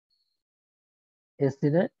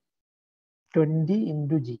 എസിന് 20 ×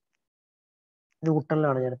 g,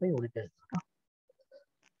 ന്യൂട്ടണിലാണ് ഞാനിപ്പോൾ യൂണിറ്റ് എഴുതുന്നത്.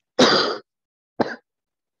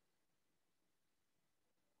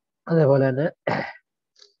 അതേപോലെ തന്നെ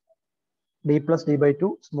d+d/2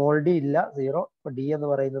 സ്മോൾ ഡി ഇല്ല, 0. അപ്പോൾ ഡി എന്ന്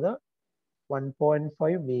പറയുന്നത്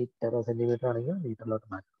 1.5 മീറ്റർ, സെന്റിമീറ്റർ ആണെങ്കിൽ മീറ്ററിലോട്ട്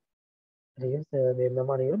മാറ്റണം, അല്ലെങ്കിൽ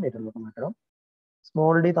ദീർഘമാണെങ്കിൽ മീറ്ററിലോട്ട് മാറ്റണം.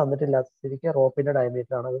 സ്മോൾ ഡി തന്നിട്ടില്ലാത്ത സ്ഥിതിക്ക് റോപ്പിന്റെ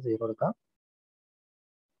ഡയമീറ്റർ ആണ്, അത് 0 എടുക്കാം.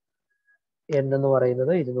 n എന്ന്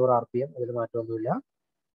പറയുന്നത് 200 RPM, അതിൽ മാറ്റമൊന്നുമില്ല.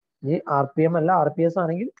 ഇനി RPM അല്ല RPS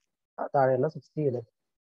ആണെങ്കിൽ താഴെയുള്ള 60 ഇല്ല.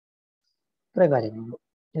 ഇത്രയും കാര്യങ്ങളുള്ളൂ.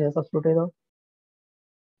 ഇനി സബ്സ്റ്റിറ്റ്യൂട്ട് ചെയ്തോ.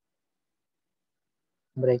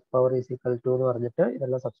 Break power is equal to എന്ന് പറഞ്ഞിട്ട്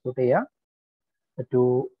ഇതെല്ലാം സബ്സ്റ്റിറ്റ്യൂട്ട് ചെയ്യുക.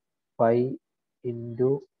 2π ×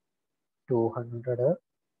 200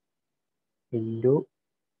 ×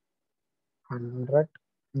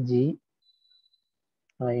 100g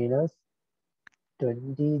minus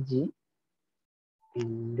 20g ×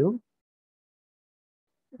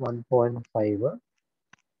 1.5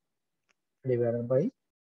 divided by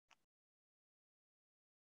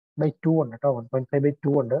 2 ഉണ്ട് കേട്ടോ.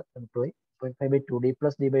 1.5/2 ഉണ്ട്, 1.5/2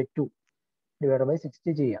 d+d/2 divided by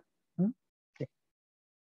 60 ചെയ്യാം.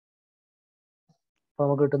 അപ്പോൾ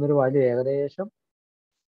നമുക്ക് കിട്ടുന്നൊരു വാല്യൂ ഏകദേശം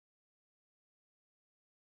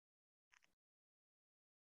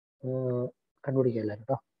കണ്ടുപിടിക്കല്ല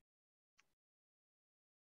കേട്ടോ.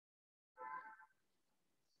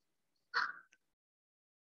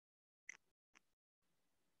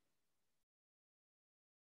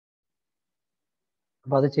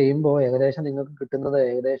 അപ്പോൾ അത് ചെയ്യുമ്പോൾ ഏകദേശം നിങ്ങൾക്ക് കിട്ടുന്നത്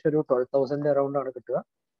ഏകദേശം ഒരു 12,000 അറൗണ്ട് ആണ് കിട്ടുക.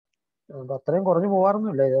 അപ്പോൾ അത്രയും കുറഞ്ഞു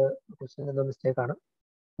പോകാറൊന്നുമില്ല. ഇത് ക്വസ്റ്റ്യൻ എന്തോ മിസ്റ്റേക്ക് ആണ്,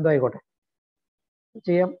 എന്തോ ആയിക്കോട്ടെ,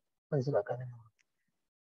 ചെയ്യാം, മനസ്സിലാക്കാൻ.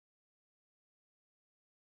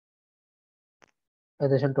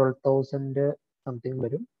 ഏകദേശം 12,000 സംതിങ്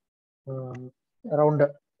വരും. അറൗണ്ട്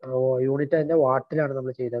യൂണിറ്റ് അതിൻ്റെ വാട്ടിലാണ്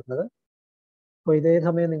നമ്മൾ ചെയ്തേക്കുന്നത്. അപ്പോൾ ഇതേ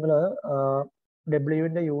സമയം നിങ്ങൾ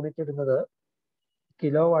ഡബ്ല്യുവിൻ്റെ യൂണിറ്റ് ഇടുന്നത്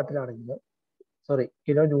കിലോ വാട്ടിലാണെങ്കിൽ, സോറി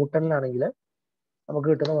കിലോ ന്യൂട്ടണിലാണെങ്കിൽ നമുക്ക്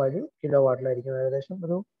കിട്ടുന്ന വാല്യൂ കിലോ വാട്ടിലായിരിക്കും. ഏകദേശം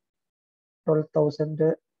ഒരു 12,000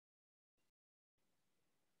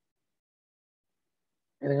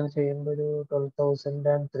 ഇങ്ങനെ ചെയ്യുമ്പോൾ ഒരു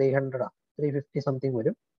 12,300 350 സംതിങ്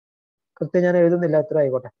വരും. കൃത്യം ഞാൻ എഴുതുന്നില്ല, എത്ര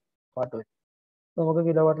ആയിക്കോട്ടെ വാട്ട് വരും. നമുക്ക്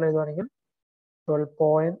കിലോ വാട്ടിൽ എഴുതുവാണെങ്കിൽ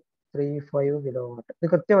 12.35 കിലോ വാട്ട്. ഇത്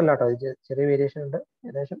കൃത്യമല്ല കേട്ടോ, ഇത് ചെറിയ വേരിയേഷൻ ഉണ്ട്.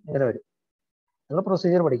 ഏകദേശം ഇങ്ങനെ വരും. നിങ്ങൾ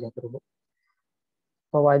പ്രൊസീജിയർ പഠിക്കാത്തുള്ളൂ.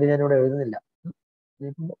 അപ്പോൾ വാല്യൂ ഞാനിവിടെ എഴുതുന്നില്ല.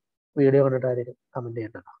 ഇനിയിപ്പോൾ വീഡിയോ കണ്ടിട്ട് ആരെയും കമൻറ്റ്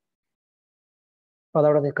ചെയ്യണ്ടല്ലോ. അപ്പോൾ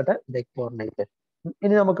അതവിടെ നിൽക്കട്ടെ. ബ്രേക്ക് ഫോറിലേക്ക്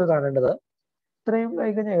ഇനി നമുക്ക് കാണേണ്ടത് ഇത്രയും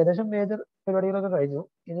കഴിഞ്ഞാൽ ഏകദേശം മേജർ പരിപാടികളൊക്കെ കഴിഞ്ഞു.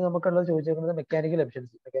 ഇനി നമുക്കുള്ളത് ചോദിച്ചേക്കുന്നത് മെക്കാനിക്കൽ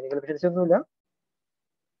എഫിഷ്യൻസി. മെക്കാനിക്കൽ എഫിഷ്യൻസി ഒന്നുമില്ല,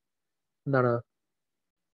 എന്താണ്,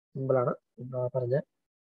 സിമ്പിളാണ്. പറഞ്ഞ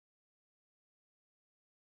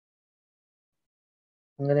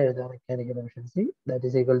ഇങ്ങനെ എഴുതാം. Mechanical efficiency that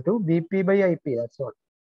is equal to BP/IP. That's all.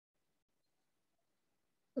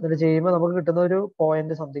 എന്നിട്ട് ചെയ്യുമ്പോൾ നമുക്ക് കിട്ടുന്ന ഒരു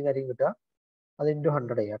പോയിന്റ് സംതിങ് ആയിരിക്കും കിട്ടുക. അത് ഇൻറ്റു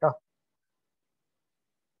 100 ചെയ്യാം കേട്ടോ.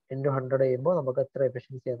 ഇൻറ്റു 100 ചെയ്യുമ്പോൾ നമുക്ക് എത്ര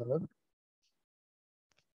എഫിഷ്യൻസി എന്നുള്ളത്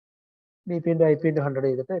BP/IP × 100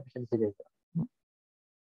 ചെയ്തിട്ട് എഫിഷ്യൻസി ചെയ്യുക.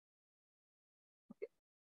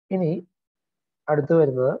 ഇനി അടുത്ത്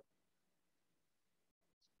വരുന്നത്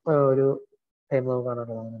ഒരു ടൈം നമുക്ക്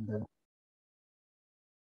കാണാനുള്ളത്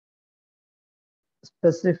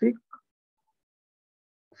specific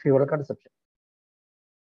fuel consumption.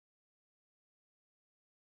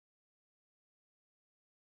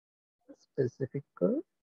 Specific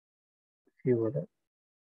fuel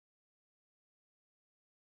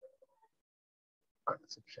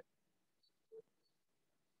consumption.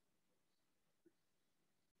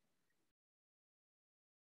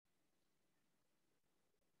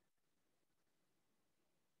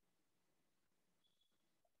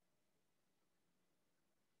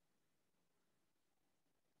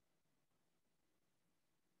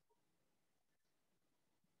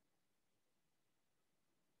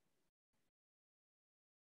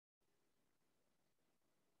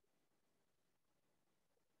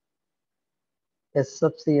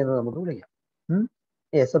 SFC എന്ന് നമുക്ക് വിളിക്കാം.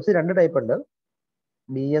 SFC 2 ടൈപ്പ് ഉണ്ട്.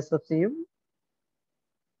 BSFC-യും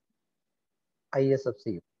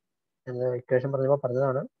ISFC-യും. ഇക്വേഷൻ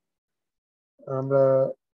പറഞ്ഞതാണ്. നമ്മൾ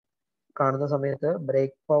കാണുന്ന സമയത്ത്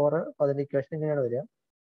ബ്രേക്ക് പവർ അതിൻ്റെ ഇക്വേഷൻ ഇങ്ങനെയാണ് വരിക.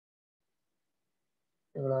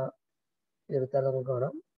 നിങ്ങൾ എടുത്താൽ നമുക്ക്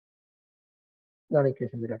കാണാം. ഇതാണ്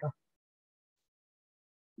ഇക്വേഷൻ വരിക കേട്ടോ.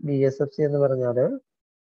 BSFC എന്ന് പറഞ്ഞാൽ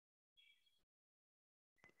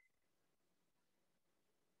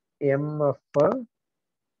MF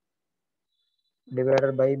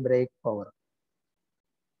divided by break power.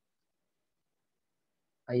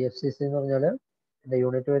 IFCC എന്ന് പറഞ്ഞാൽ ഇതിൻ്റെ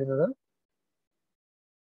യൂണിറ്റ് വരുന്നത്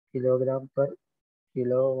kilogram per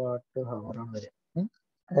kilo watt hour ആണ് വരിക.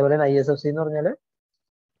 അതേപോലെ തന്നെ ISFC എന്ന് പറഞ്ഞാൽ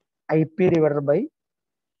IP divided by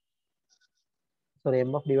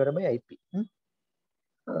MF divided by IP.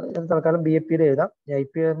 ഞാൻ തൽക്കാലം BFP എഴുതാം.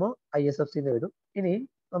 IP ആകുമ്പോൾ ISFC എന്ന് എഴുതും. ഇനി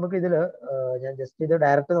നമുക്ക് ഇതിൽ ഞാൻ ജസ്റ്റ് ഇത്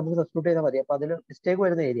ഡയറക്റ്റ് നമുക്ക് സബ്സ്റ്റിറ്റ്യൂട്ട് ചെയ്താൽ മതി. അപ്പോൾ അതിൽ മിസ്റ്റേക്ക്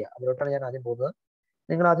വരുന്ന ഏരിയ അതിലോട്ടാണ് ഞാൻ ആദ്യം പോകുന്നത്.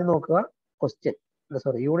 നിങ്ങൾ ആദ്യം നോക്കുക ക്വസ്റ്റ്യൻ,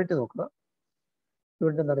 യൂണിറ്റ് നോക്കുക.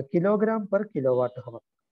 യൂണിറ്റ് എന്താണ്? Kilogram per kilo watt hour.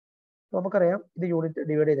 നമുക്കറിയാം ഇത് യൂണിറ്റ്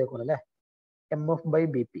ഡിവൈഡ് ചെയ്തേക്കണം അല്ലേ,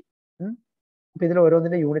 MF/BP. അപ്പോൾ ഇതിൽ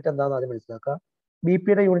ഓരോന്നിന്റെ യൂണിറ്റ് എന്താണെന്ന് ആദ്യം മനസ്സിലാക്കുക.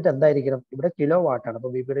 BPയുടെ യൂണിറ്റ് എന്തായിരിക്കണം? ഇവിടെ കിലോ വാട്ടാണ്.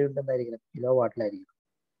 അപ്പോൾ BPയുടെ യൂണിറ്റ് എന്തായിരിക്കണം? കിലോ വാട്ടിലായിരിക്കും.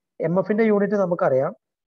 MFന്റെ യൂണിറ്റ് നമുക്കറിയാം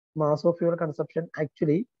mass of fuel consumption.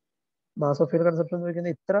 Actually mass of fuel consumption എന്ന്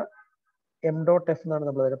പറയുന്നത് ഇത്ര M.F എന്നാണ്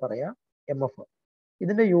നമ്മൾ അതിന് പറയാ, MF.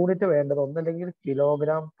 ഇതിന്റെ യൂണിറ്റ് വേണ്ടത് ഒന്നല്ലെങ്കിൽ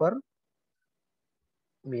കിലോഗ്രാം പെർ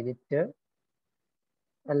മിനിറ്റ്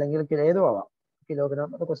അല്ലെങ്കിൽ ഏതും ആവാം. കിലോഗ്രാം,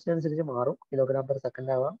 അത് ക്വസ്റ്റ്യൻ അനുസരിച്ച് മാറും. കിലോഗ്രാം പെർ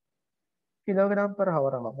സെക്കൻഡ് ആവാം, കിലോഗ്രാം പെർ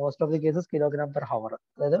ഹവർ ആവാം. Most of the cases kilogram per hour.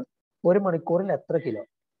 അതായത് ഒരു മണിക്കൂറിൽ എത്ര കിലോ,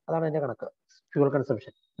 അതാണ് അതിന്റെ കണക്ക് ഫ്യൂവൽ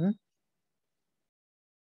കൺസപ്ഷൻ.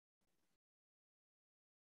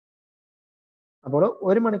 അപ്പോൾ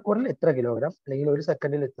ഒരു മണിക്കൂറിൽ എത്ര കിലോഗ്രാം അല്ലെങ്കിൽ ഒരു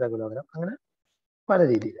സെക്കൻഡിൽ എത്ര കിലോഗ്രാം, അങ്ങനെ പല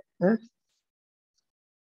രീതിയിൽ.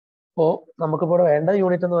 അപ്പോൾ നമുക്കിപ്പോൾ വേണ്ട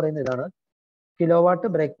യൂണിറ്റ് എന്ന് പറയുന്നത് ഇതാണ്. കിലോ വാട്ട്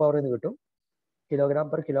ബ്രേക്ക് പവർ എന്ന് കിട്ടും. Kilogram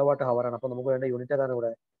per kilo watt hour ആണ്. അപ്പോൾ നമുക്ക് വേണ്ട യൂണിറ്റ് അതാണ്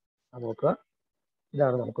ഇവിടെ നോക്കുക.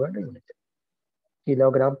 ഇതാണ് നമുക്ക് വേണ്ട യൂണിറ്റ്,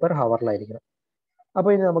 കിലോഗ്രാം പെർ ഹവറിലായിരിക്കണം.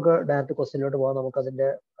 അപ്പോൾ ഇനി നമുക്ക് ഡയറക്റ്റ് ക്വസ്റ്റ്യനിലോട്ട് പോകാം. നമുക്ക് അതിന്റെ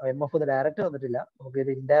MF ഇത് ഡയറക്റ്റ് തന്നിട്ടില്ല, നമുക്ക്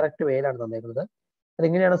ഇത് ഇൻഡയറക്റ്റ് വേയിലാണ് തന്നേക്കുന്നത്.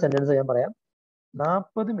 അതെങ്ങനെയാണ് സെന്റൻസ് ഞാൻ പറയാം.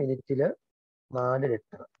 40 മിനിറ്റിൽ 4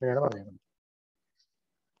 ലിറ്റർ അങ്ങനെയാണ് പറഞ്ഞേക്കുന്നത്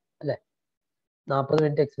അല്ലേ. 40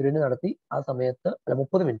 മിനിറ്റ് എക്സ്പെരിമെന്റ് നടത്തി. ആ സമയത്ത്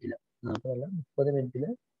 30 മിനിറ്റിൽ 30 മിനിറ്റിൽ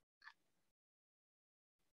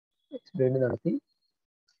എക്സ്പെരിമെന്റ് നടത്തി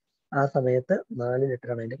ആ സമയത്ത് 4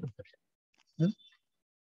 ലിറ്ററാണ് അതിന്റെ കൺസപ്ഷൻ.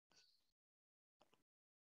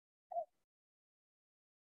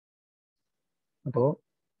 അപ്പോ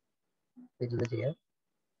ഇത് ചെയ്യാം.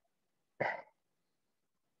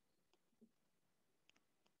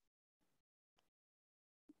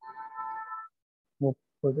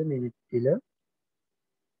 30 മിനിറ്റില്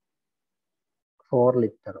 4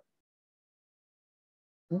 ലിറ്റർ.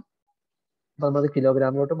 അപ്പൊ നമ്മൾ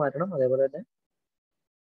കിലോഗ്രാമിലോട്ട് മാറ്റണം, അതേപോലെ തന്നെ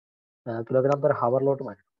കിലോഗ്രാം പെർ ഹവറിലോട്ട്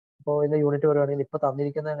മാറ്റണം. അപ്പോൾ ഇതിന്റെ യൂണിറ്റ് പറയുകയാണെങ്കിൽ ഇപ്പൊ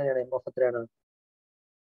തന്നിരിക്കുന്നത് എങ്ങനെയാണ്? എം ഓഫ് എത്രയാണ്?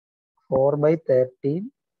 4/13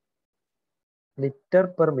 ലിറ്റർ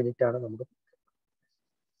പെർ മിനിറ്റ് ആണ് നമുക്ക്.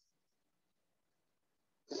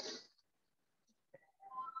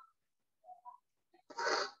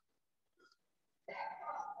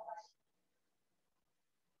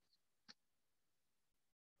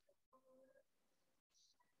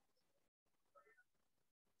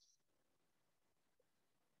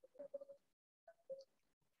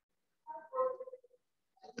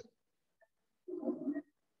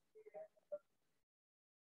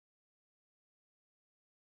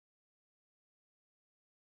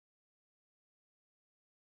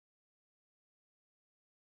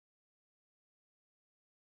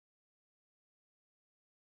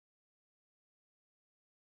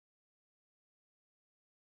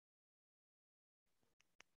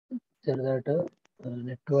 ചെറുതായിട്ട്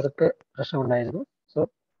നെറ്റ്വർക്ക് പ്രശ്നം ഉണ്ടായിരുന്നു. സോ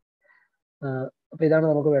അപ്പൊ ഇതാണ്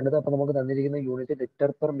നമുക്ക് വേണ്ടത്. അപ്പൊ നമുക്ക് തന്നിരിക്കുന്ന യൂണിറ്റ് ലിറ്റർ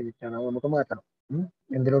പെർ മിനിറ്റ് ആണ്. അത് നമുക്ക് മാറ്റണം.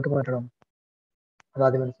 എന്തിലോട്ട് മാറ്റണം?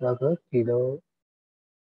 അതാദ്യം മനസ്സിലാക്കുക.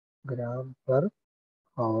 കിലോഗ്രാം പെർ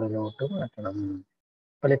ഹവറിലോട്ട് മാറ്റണം.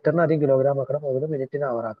 അപ്പൊ ലിറ്ററിന് ആദ്യം കിലോഗ്രാം ആക്കണം, അതുപോലെ മിനിറ്റിന്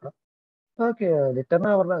അവർ ആക്കണം. ഓക്കെ, ലിറ്ററിന്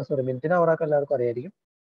അവർ മിനിറ്റിന് അവർ ആക്കാൻ എല്ലാവർക്കും അറിയായിരിക്കും.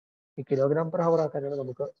 ഈ കിലോഗ്രാം പെർ ഹവർ ആക്കാനാണ്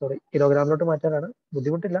നമുക്ക്, കിലോഗ്രാമിലോട്ട് മാറ്റാനാണ്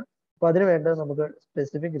ബുദ്ധിമുട്ടില്ല. അപ്പൊ അതിന് വേണ്ടത് നമുക്ക്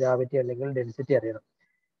സ്പെസിഫിക് ഗ്രാവിറ്റി അല്ലെങ്കിൽ ഡെൻസിറ്റി അറിയണം.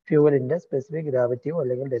 ഫ്യൂവലിന്റെ സ്പെസിഫിക് ഗ്രാവിറ്റിയോ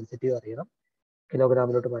അല്ലെങ്കിൽ ഡെൻസിറ്റിയോ അറിയണം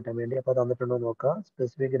കിലോഗ്രാമിലോട്ട് മാറ്റാൻ വേണ്ടി. അപ്പൊ തന്നിട്ടുണ്ടോ നോക്കുക.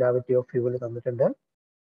 സ്പെസിഫിക് ഗ്രാവിറ്റി ഓഫ് ഫ്യൂവൽ തന്നിട്ടുണ്ട്.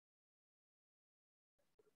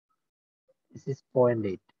 This is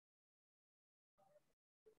 0.8.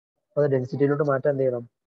 അത് ഡെൻസിറ്റിയിലോട്ട് മാറ്റാൻ എന്ത് ചെയ്യണം?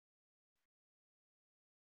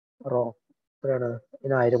 റോ എത്രയാണ്?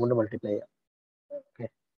 ഇതിന് 1000 കൊണ്ട് മൾട്ടിപ്ലൈ ചെയ്യാം. ഓക്കെ,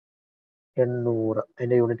 800.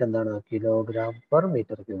 അതിന്റെ യൂണിറ്റ് എന്താണ്? കിലോഗ്രാം പെർ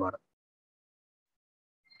മീറ്റർ ക്യൂബ് ആണ്.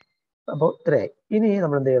 അപ്പോൾ ഇത്രയായി. ഇനി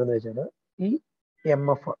നമ്മൾ എന്ത് ചെയ്യണമെന്ന് വെച്ചാൽ ഈ എം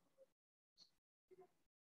എഫ്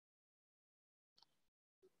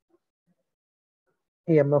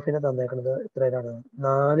തന്നേക്കുന്നത് എത്രയാണ്?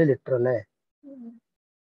 4 ലിറ്റർ അല്ലേ?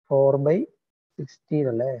 4/16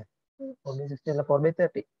 അല്ലേ? 4/16 അല്ല,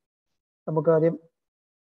 4/30. നമുക്ക് ആദ്യം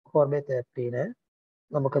 4/13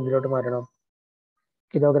 നമുക്ക് എന്തിലോട്ട് മാറ്റണം?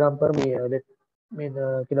 കിലോഗ്രാം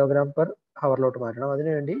പെർ ഹവറിലോട്ട് മാറ്റണം.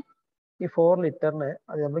 അതിനുവേണ്ടി ഈ 4 ലിറ്ററിനെ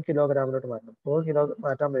അത് നമ്മൾ കിലോഗ്രാമിലോട്ട് മാറ്റണം. 4 കിലോ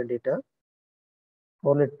മാറ്റാൻ വേണ്ടിയിട്ട്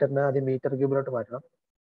 4 ലിറ്ററിനെ ആദ്യം മീറ്റർ ക്യൂബിലോട്ട് മാറ്റണം.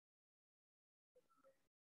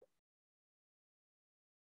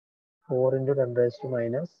 4 ×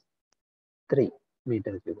 10⁻³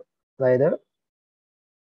 മീറ്റർ ക്യൂബ്. അതായത്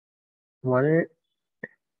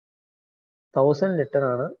 1000 ലിറ്റർ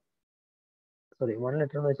ആണ്. 1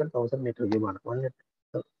 ലിറ്റർ എന്ന് വെച്ചാൽ 1000 മീറ്റർ ക്യൂബ് ആണ്. 1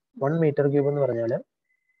 മീറ്റർ ക്യൂബ് എന്ന് പറഞ്ഞാൽ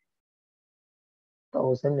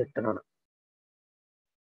 1000 ലിറ്റർ ആണ്.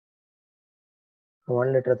 1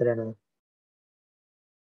 ലിറ്റർ എത്രയാണ്?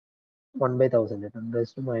 1/1000,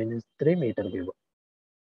 10⁻³ മീറ്റർ ക്യൂബ്.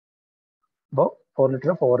 അപ്പോൾ 4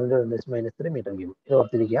 ലിറ്റർ 4 × 10⁻³ മീറ്റർ ക്യൂബ്. ഇത്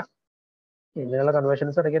ഓർത്തിരിക്കുക. ഇങ്ങനെയുള്ള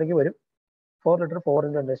കൺവേർഷൻസ് ഇടയ്ക്കിടയ്ക്ക് വരും. 4 ലിറ്റർ 4 ×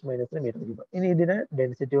 10⁻³ മീറ്റർ ക്യൂബ്. ഇനി ഇതിനെ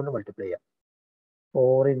ഡെൻസിറ്റി കൊണ്ട് മൾട്ടിപ്ലൈ ചെയ്യാം.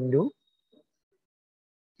 4 ×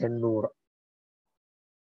 800.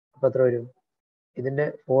 അപ്പൊ എത്ര വരും? ഇതിന്റെ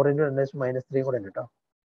 4 × 10⁻³ കൂടെ ഉണ്ട് കേട്ടോ.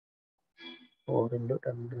 4 ×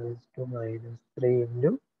 10⁻³ ×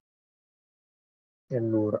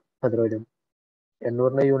 800. എത്ര വരും?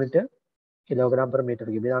 800ന്റെ unit kilogram per metre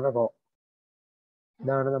cube. ഇതാണ് റോ.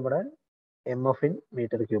 ഇതാണ് നമ്മുടെ M F in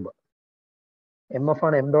metre cube. M F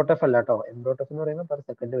ആണ്, എം.എഫ് അല്ല കേട്ടോ. എം.എഫ് എന്ന് പറയുമ്പോൾ പെർ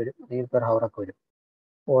സെക്കൻഡ് വരും, പെർ ഹവർ ഒക്കെ വരും.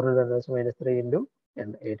 4 × 10⁻³ ×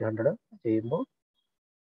 800 ചെയ്യുമ്പോൾ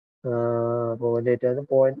 0.8 അത്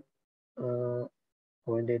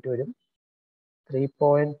 0.8 വരും.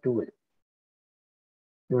 3.2 വരും.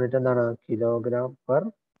 യൂണിറ്റ് എന്താണ്? കിലോഗ്രാം പെർ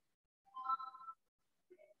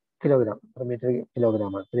മീറ്റർ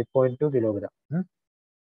കിലോഗ്രാം ആണ്. 3.2 കിലോഗ്രാം.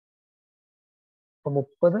 അപ്പൊ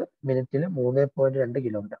 30 മിനിറ്റിൽ 3.2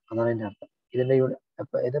 കിലോഗ്രാം. അതാണ് അതിന്റെ അർത്ഥം. ഇതിന്റെ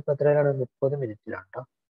ഇതിപ്പോ എത്രയാണ്? 30 മിനിറ്റിലാണ് കേട്ടോ.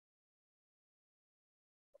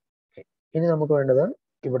 ഇനി നമുക്ക് വേണ്ടത്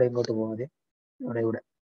ഇവിടെ ഇങ്ങോട്ട് പോകാതെ ഇവിടെ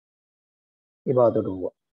ഈ ഭാഗത്തോട്ട് പോവുക.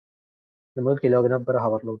 നമുക്ക് കിലോഗ്രാം പെർ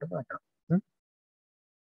ഹവറിലോട്ട് മാറ്റണം.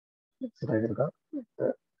 എടുക്കാം.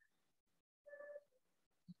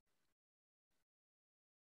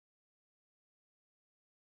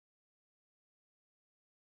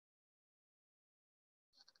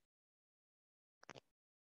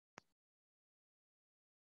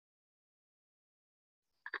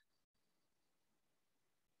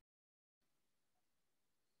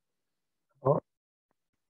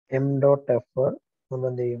 എം ഡോട്ട് എഫ് നമ്മൾ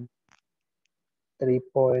എന്ത് ചെയ്യും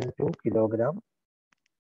 3.2 കിലോഗ്രാം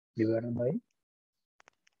ഡിവൈഡഡ് ബൈ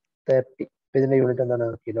 30. ഇതിന്റെ യൂണിറ്റ് എന്താണ്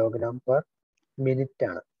കിലോഗ്രാം പെർ മിനിറ്റ്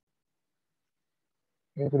ആണ്.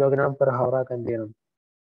 ഈ കിലോഗ്രാം പെർ ഹവർ ആക്കാൻ എന്ത് ചെയ്യണം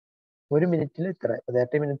ഒരു മിനിറ്റിൽ ഇത്ര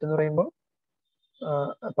 30 മിനിറ്റ് എന്ന് പറയുമ്പോൾ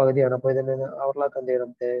പകുതിയാണ്. അപ്പോൾ ഇതിന്റെ ഹവറിലാക്കാൻ എന്ത്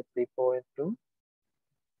ചെയ്യണം 3.2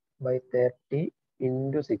 ബൈ 30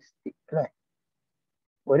 ഇൻറ്റു 60 അല്ലേ.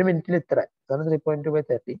 ഒരു മിനിറ്റിൽ ഇത്ര അതാണ് 3.2 ബൈ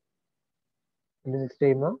 30 ഇൻറ്റു 60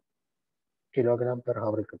 ചെയ്യുമ്പോൾ കിലോഗ്രാം പെർ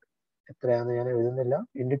ഹവർ കിട്ടും. എത്രയാണെന്ന് ഞാൻ എഴുതുന്നില്ല,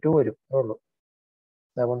 ഇൻറ്റു 2 വരും, അതേ ഉള്ളൂ.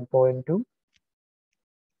 7.2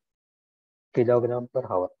 കിലോഗ്രാം പെർ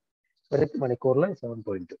ഹവർ, ഒരു മണിക്കൂറിൽ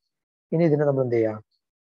 7.2. ഇനി ഇതിനെ നമ്മൾ എന്ത് ചെയ്യാം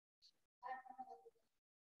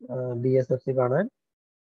BSFC കാണാൻ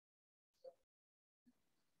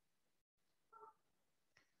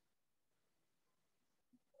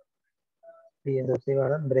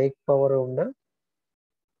ബ്രേക്ക് പവർ കൊണ്ട്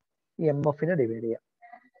MFനെ ഡിവൈഡ് ചെയ്യാം.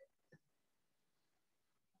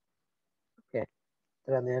 ഓക്കെ,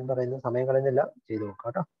 ഇത്രയാണ് ഞാൻ പറയുന്നത്, സമയം കളയുന്നില്ല, ചെയ്ത് നോക്കാം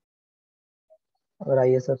കേട്ടോ. ഒരു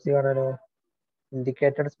ISFC കാണാനോ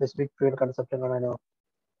ഇൻഡിക്കേറ്റഡ് സ്പെസിഫിക് ഫ്യൂൽ കൺസപ്ഷൻ കാണാനോ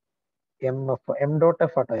എം ഡോട്ട്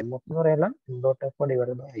എഫ് ആട്ടോ, MF എന്ന് പറയല്ല, M dot F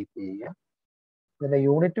divide by IP ചെയ്യുക. ഇതിന്റെ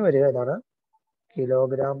യൂണിറ്റ് വരിക ഇതാണ്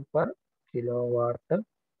കിലോഗ്രാം പെർ കിലോ വാട്ട്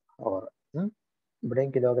അവർ. ഇവിടെയും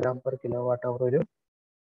കിലോഗ്രാം പെർ കിലോ വാട്ട് അവർ വരും.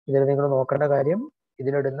 ഇതിൽ നിങ്ങൾ നോക്കേണ്ട കാര്യം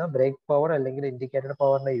ഇതിലിടുന്ന ബ്രേക്ക് പവർ അല്ലെങ്കിൽ ഇൻഡിക്കേറ്റഡ്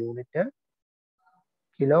പവറിന്റെ യൂണിറ്റ്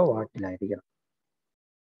കിലോ വാട്ടിലായിരിക്കണം.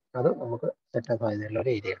 അത് നമുക്ക് സെറ്റപ്പ് ആയതിനുള്ള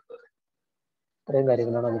ഒരു ഏരിയ എടുത്തത്. ഇത്രയും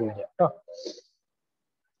കാര്യങ്ങളാണ് അതിന് വരിക കേട്ടോ.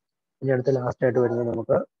 ഇനി അടുത്ത് ലാസ്റ്റ് ആയിട്ട് വരുന്നത്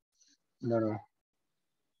നമുക്ക് എന്താണ്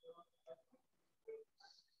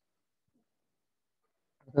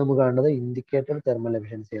നമുക്ക് കാണുന്നത് ഇൻഡിക്കേറ്റഡ് തെർമൽ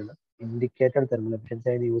എഫിഷ്യൻസി ആണ്. ഇൻഡിക്കേറ്റഡ് തെർമൽ എഫിഷ്യൻസി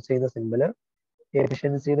അതിന് യൂസ് ചെയ്യുന്ന സിമ്പിള്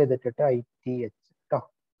എഫിഷ്യൻസിയുടെ ഇതിട്ടിട്ട് ITH കേട്ടോ.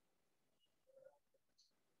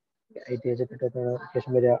 ITH ഇട്ടിട്ടാണ്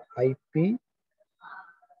ഇക്വേഷൻ വരിക IP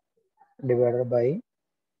divided by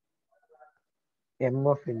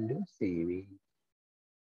MF into CV.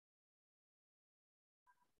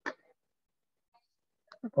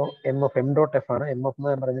 അപ്പോൾ MF എം ഡോട്ട് എഫ് ആണ്. MF എന്ന്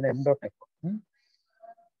ഞാൻ പറഞ്ഞത് എം ഡോട്ട് എഫ്.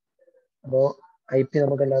 അപ്പോൾ IP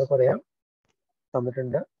നമുക്ക് എല്ലാവർക്കും അറിയാം,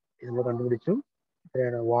 തന്നിട്ടുണ്ട്, നമ്മൾ കണ്ടുപിടിച്ചു.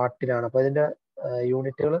 എത്രയാണ് വാട്ടിലാണ്. അപ്പോൾ ഇതിന്റെ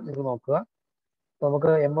യൂണിറ്റുകൾ നിങ്ങൾ നോക്കുക. അപ്പോൾ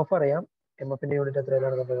നമുക്ക് MF അറിയാം, MFന്റെ യൂണിറ്റ് എത്രയാണ്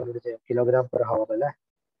നമ്മൾ കണ്ടുപിടിച്ചത് കിലോഗ്രാം പെർ ഹവർ അല്ലേ.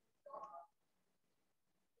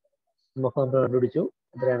 MF നമ്മൾ കണ്ടുപിടിച്ചു,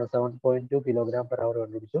 എത്രയാണ് 7.2 കിലോഗ്രാം പെർ ഹവർ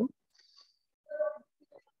കണ്ടുപിടിച്ചു.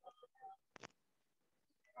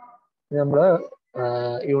 നമ്മള്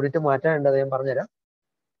യൂണിറ്റ് മാറ്റാനുണ്ട്, ഞാൻ പറഞ്ഞുതരാം.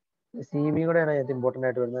 CV കൂടെയാണ് ഏറ്റവും ഇമ്പോർട്ടൻ്റ്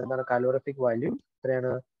ആയിട്ട് വരുന്നത്. എന്താണ് കാലോറിഫിക് വാല്യൂ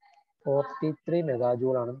എത്രയാണ് 43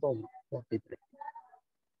 മെഗാജൂൾ ആണെന്ന് തോന്നുന്നു. 43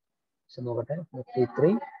 നോക്കട്ടെ,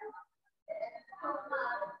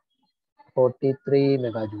 43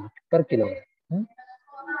 മെഗാജൂൾ പെർ കിലോഗ്രാം.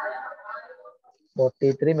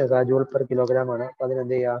 43 മെഗാജൂൾ പെർ കിലോഗ്രാം ആണ്. അപ്പൊ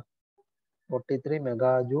അതിനെന്ത് ചെയ്യുക 43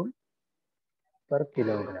 മെഗാജൂൾ പെർ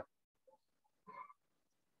കിലോഗ്രാം.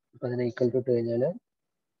 അപ്പൊ അതിനെ ഈക്വൽ ടു ഇട്ട് കഴിഞ്ഞാൽ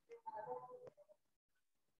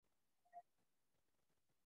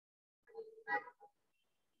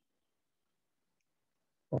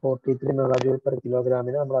 43 മെഗാജൂൾ പെർ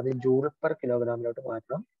കിലോഗ്രാമിന് നമ്മൾ അത് ജൂൾ പെർ കിലോഗ്രാമിലോട്ട്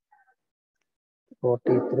മാറ്റണം.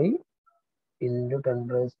 43 ഇൻറ്റു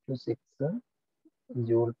 10⁻⁶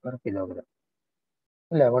 ജൂൾ പെർ കിലോഗ്രാം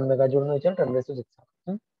അല്ല, 1 മെഗാജൂൾ എന്ന് വെച്ചാൽ 10⁻⁶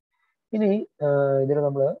 ആണ്. ഇനി ഇതിൽ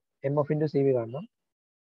നമ്മൾ MF ഇൻറ്റു CV കാണണം.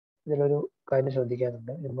 ഇതിലൊരു കാര്യം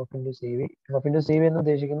ശ്രദ്ധിക്കാനുണ്ട്. MF ഇൻറ്റു CV എന്ന്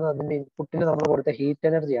ഉദ്ദേശിക്കുന്നത് അതിന്റെ ഇൻപുട്ടിൽ നമ്മൾ കൊടുത്ത ഹീറ്റ്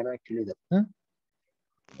എനർജിയാണ് ആക്ച്വലി ഇത്.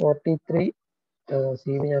 43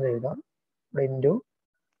 CV ഞാൻ എഴുതാം, into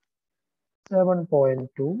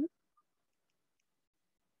 7.2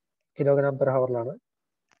 kilogram per ഹവറിലാണ്,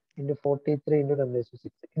 into 43 into 10⁻⁶.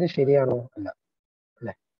 ഇത് ശരിയാണോ? അല്ല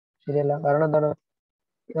അല്ലേ, ശരിയല്ല. കാരണം എന്താണ്,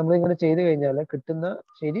 നമ്മളിങ്ങനെ ചെയ്ത് കഴിഞ്ഞാൽ കിട്ടുന്ന,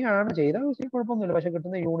 ശരിയാണ് ചെയ്താൽ കുഴപ്പമൊന്നുമില്ല, പക്ഷെ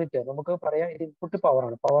കിട്ടുന്ന യൂണിറ്റ് നമുക്ക് പറയാം ഇത് ഇൻപുട്ട്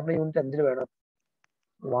പവറാണ്. പവറിന്റെ യൂണിറ്റ് എന്തിൽ വേണം,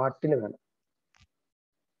 വാട്ടിൽ വേണം,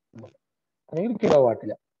 അല്ലെങ്കിൽ കിലോ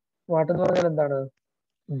വാട്ടില. വാട്ട് എന്ന് പറഞ്ഞാൽ എന്താണ്,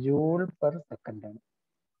 ജൂൾ പെർ സെക്കൻഡ് ആണ്.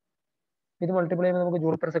 ഇത് മൾട്ടിപ്ലൈ ചെയ്യുമ്പോൾ നമുക്ക്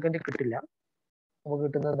ജൂൾ പെർ സെക്കൻഡ് കിട്ടില്ല. നമുക്ക്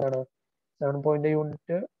കിട്ടുന്നത് എന്താണ്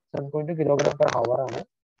 7.2 കിലോഗ്രാം പെർ ഹവർ ആണ്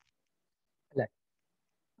അല്ലെ.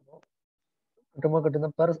 കിട്ടുമ്പോൾ കിട്ടുന്ന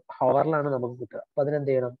പെർ ഹവറിലാണ് നമുക്ക് കിട്ടുക. അപ്പൊ അതിനെന്ത്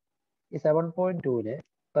ചെയ്യണം, ഈ 7.2നെ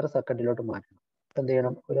പെർ സെക്കൻഡിലോട്ട് മാറ്റണം. എന്ത്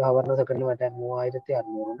ചെയ്യണം, ഒരു ഹവറിന് സെക്കൻഡിൽ മാറ്റാൻ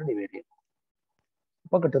 3600 കൊണ്ട് ഡിവൈഡ് ചെയ്യണം.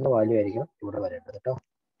 അപ്പൊ കിട്ടുന്ന വാല്യൂ ആയിരിക്കും ഇവിടെ വരേണ്ടത് കേട്ടോ.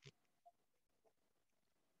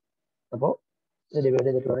 അപ്പോൾ ഇത് ഡിവൈഡ്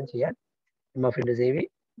ചെയ്തിട്ട് വേണം ചെയ്യാൻ. MF into CV.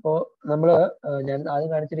 അപ്പോൾ നമ്മൾ ഞാൻ ആദ്യം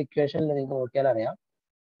കാണിച്ചൊരു ഇക്വേഷനിൽ നിങ്ങൾക്ക് നോക്കിയാൽ അറിയാം,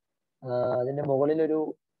 അതിന്റെ മുകളിൽ ഒരു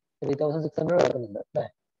 3600 കിടക്കുന്നുണ്ട് അല്ലേ.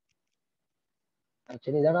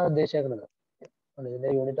 ആക്ച്വലി ഇതാണ് ഉദ്ദേശിക്കുന്നത്. ഇതിന്റെ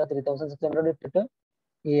യൂണിറ്റ് 3600 ഇട്ടിട്ട്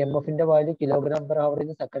ഈ MFന്റെ വാല്യൂ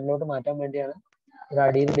kg/h സെക്കൻഡിലോട്ട് മാറ്റാൻ വേണ്ടിയാണ് ഇത്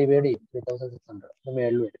അടിയിൽ ഡിവൈഡ് ചെയ്യും 3600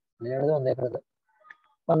 മേളിൽ വരും. അങ്ങനെയാണ് ഇത് വന്നേക്കുന്നത്.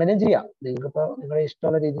 അപ്പൊ അങ്ങനെയും ചെയ്യാം. നിങ്ങൾക്കിപ്പോ നിങ്ങളുടെ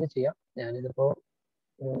ഇഷ്ടമുള്ള രീതിയിൽ ചെയ്യാം. ഞാനിതിപ്പോ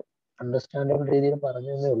ഒരു അണ്ടർസ്റ്റാൻഡബിൾ രീതിയിൽ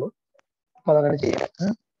പറഞ്ഞു തന്നേ ഉള്ളൂ. അപ്പൊ അതങ്ങനെ ചെയ്യാം.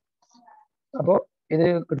 അപ്പോൾ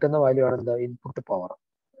ഇതിന് കിട്ടുന്ന വാല്യൂ ആണ് എന്താ ഇൻപുട്ട് പവർ.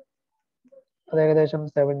 അത് ഏകദേശം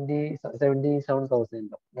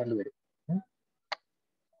 77,000 വരും.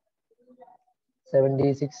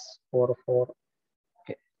 7644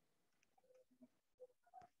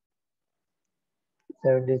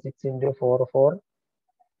 76 into 44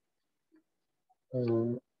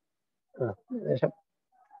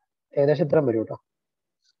 ഏകദേശം ഇത്രയും വരും കേട്ടോ.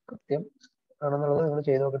 കൃത്യം ആണെന്നുള്ളത് നിങ്ങൾ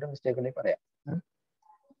ചെയ്ത് നോക്കിയിട്ട് മിസ്റ്റേക്ക് ഉണ്ടെങ്കിൽ പറയാം.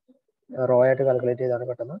 റോ ആയിട്ട് കാൽക്കുലേറ്റ് ചെയ്താണ്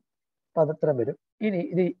പെട്ടെന്ന്. അപ്പൊ അത് ഇത്രയും വരും. ഇനി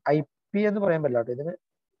ഇത് IP എന്ന് പറയാൻ പറ്റില്ല കേട്ടോ. ഇതിന്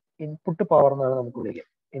ഇൻപുട്ട് പവർ എന്നാണ് നമുക്ക് വിളിക്കുക.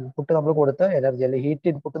 ഇൻപുട്ട് നമ്മൾ കൊടുത്ത എനർജി അല്ലെങ്കിൽ ഹീറ്റ്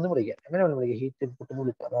ഇൻപുട്ട് എന്ന് വിളിക്കുക. എങ്ങനെ വേണം വിളിക്കുക? ഹീറ്റ് ഇൻപുട്ട് എന്ന്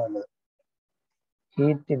വിളിക്കുക. അതാണ് നല്ലത്.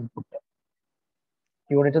 ഹീറ്റ് ഇൻപുട്ട്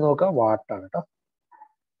യൂണിറ്റ് നോക്കുക, വാട്ടാണ് കേട്ടോ.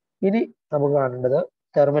 ഇനി നമുക്ക് കാണേണ്ടത്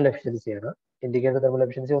തെർമൽ എഫിഷ്യൻസിയാണ്. ഇൻഡിക്കേറ്റർ തെർമൽ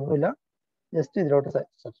എഫിഷ്യൻസി ഒന്നുമില്ല, ജസ്റ്റ് ഇതിലോട്ട്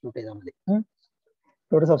സബ്സ്റ്റിറ്റ്യൂട്ട് ചെയ്താൽ മതി.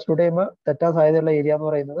 ഇവിടെ സബ്സ്റ്റിറ്റ്യൂട്ട് ചെയ്യുമ്പോൾ തെറ്റാൻ സാധ്യതയുള്ള ഏരിയ എന്ന്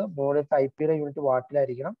പറയുന്നത് മുകളിലത്തെ IP-യുടെ യൂണിറ്റ്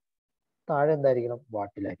വാട്ടിലായിരിക്കണം, താഴെ എന്തായിരിക്കണം?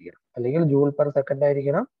 വാട്ടിലായിരിക്കണം. അല്ലെങ്കിൽ ജൂൾ പെർ സെക്കൻഡ്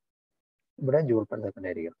ആയിരിക്കണം, ഇവിടെ ജൂൾ പെർ സെക്കൻഡ്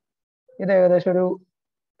ആയിരിക്കണം. ഇത് ഏകദേശം ഒരു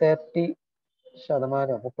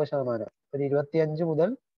 30%, ഒരു 25 മുതൽ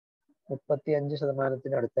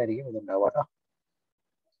 35% അടുത്തായിരിക്കും ഇതുണ്ടാവുക കേട്ടോ.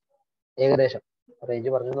 ഏകദേശം റേഞ്ച്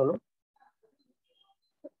പറഞ്ഞോളൂ.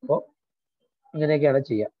 അപ്പോൾ ഇങ്ങനെയൊക്കെയാണ്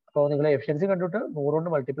ചെയ്യുക. അപ്പോൾ നിങ്ങൾ എഫിഷ്യൻസി കണ്ടിട്ട് 100 കൊണ്ട്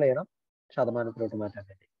മൾട്ടിപ്ലൈ ചെയ്യണം ശതമാനത്തിലോട്ട് മാറ്റാൻ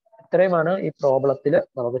വേണ്ടി. ഇത്രയുമാണ് ഈ പ്രോബ്ലത്തിൽ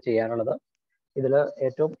നമുക്ക് ചെയ്യാനുള്ളത്. ഇതിൽ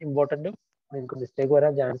ഏറ്റവും ഇമ്പോർട്ടൻറ്റും നിങ്ങൾക്ക് മിസ്റ്റേക്ക്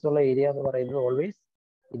വരാൻ ചാൻസ് ഉള്ള ഏരിയ എന്ന് പറയുന്നത് ഓൾവേസ്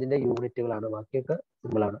ഇതിന്റെ യൂണിറ്റുകളാണ്. ബാക്കിയൊക്കെ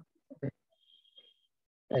സിമ്പിളാണ്.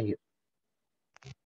 Thank you.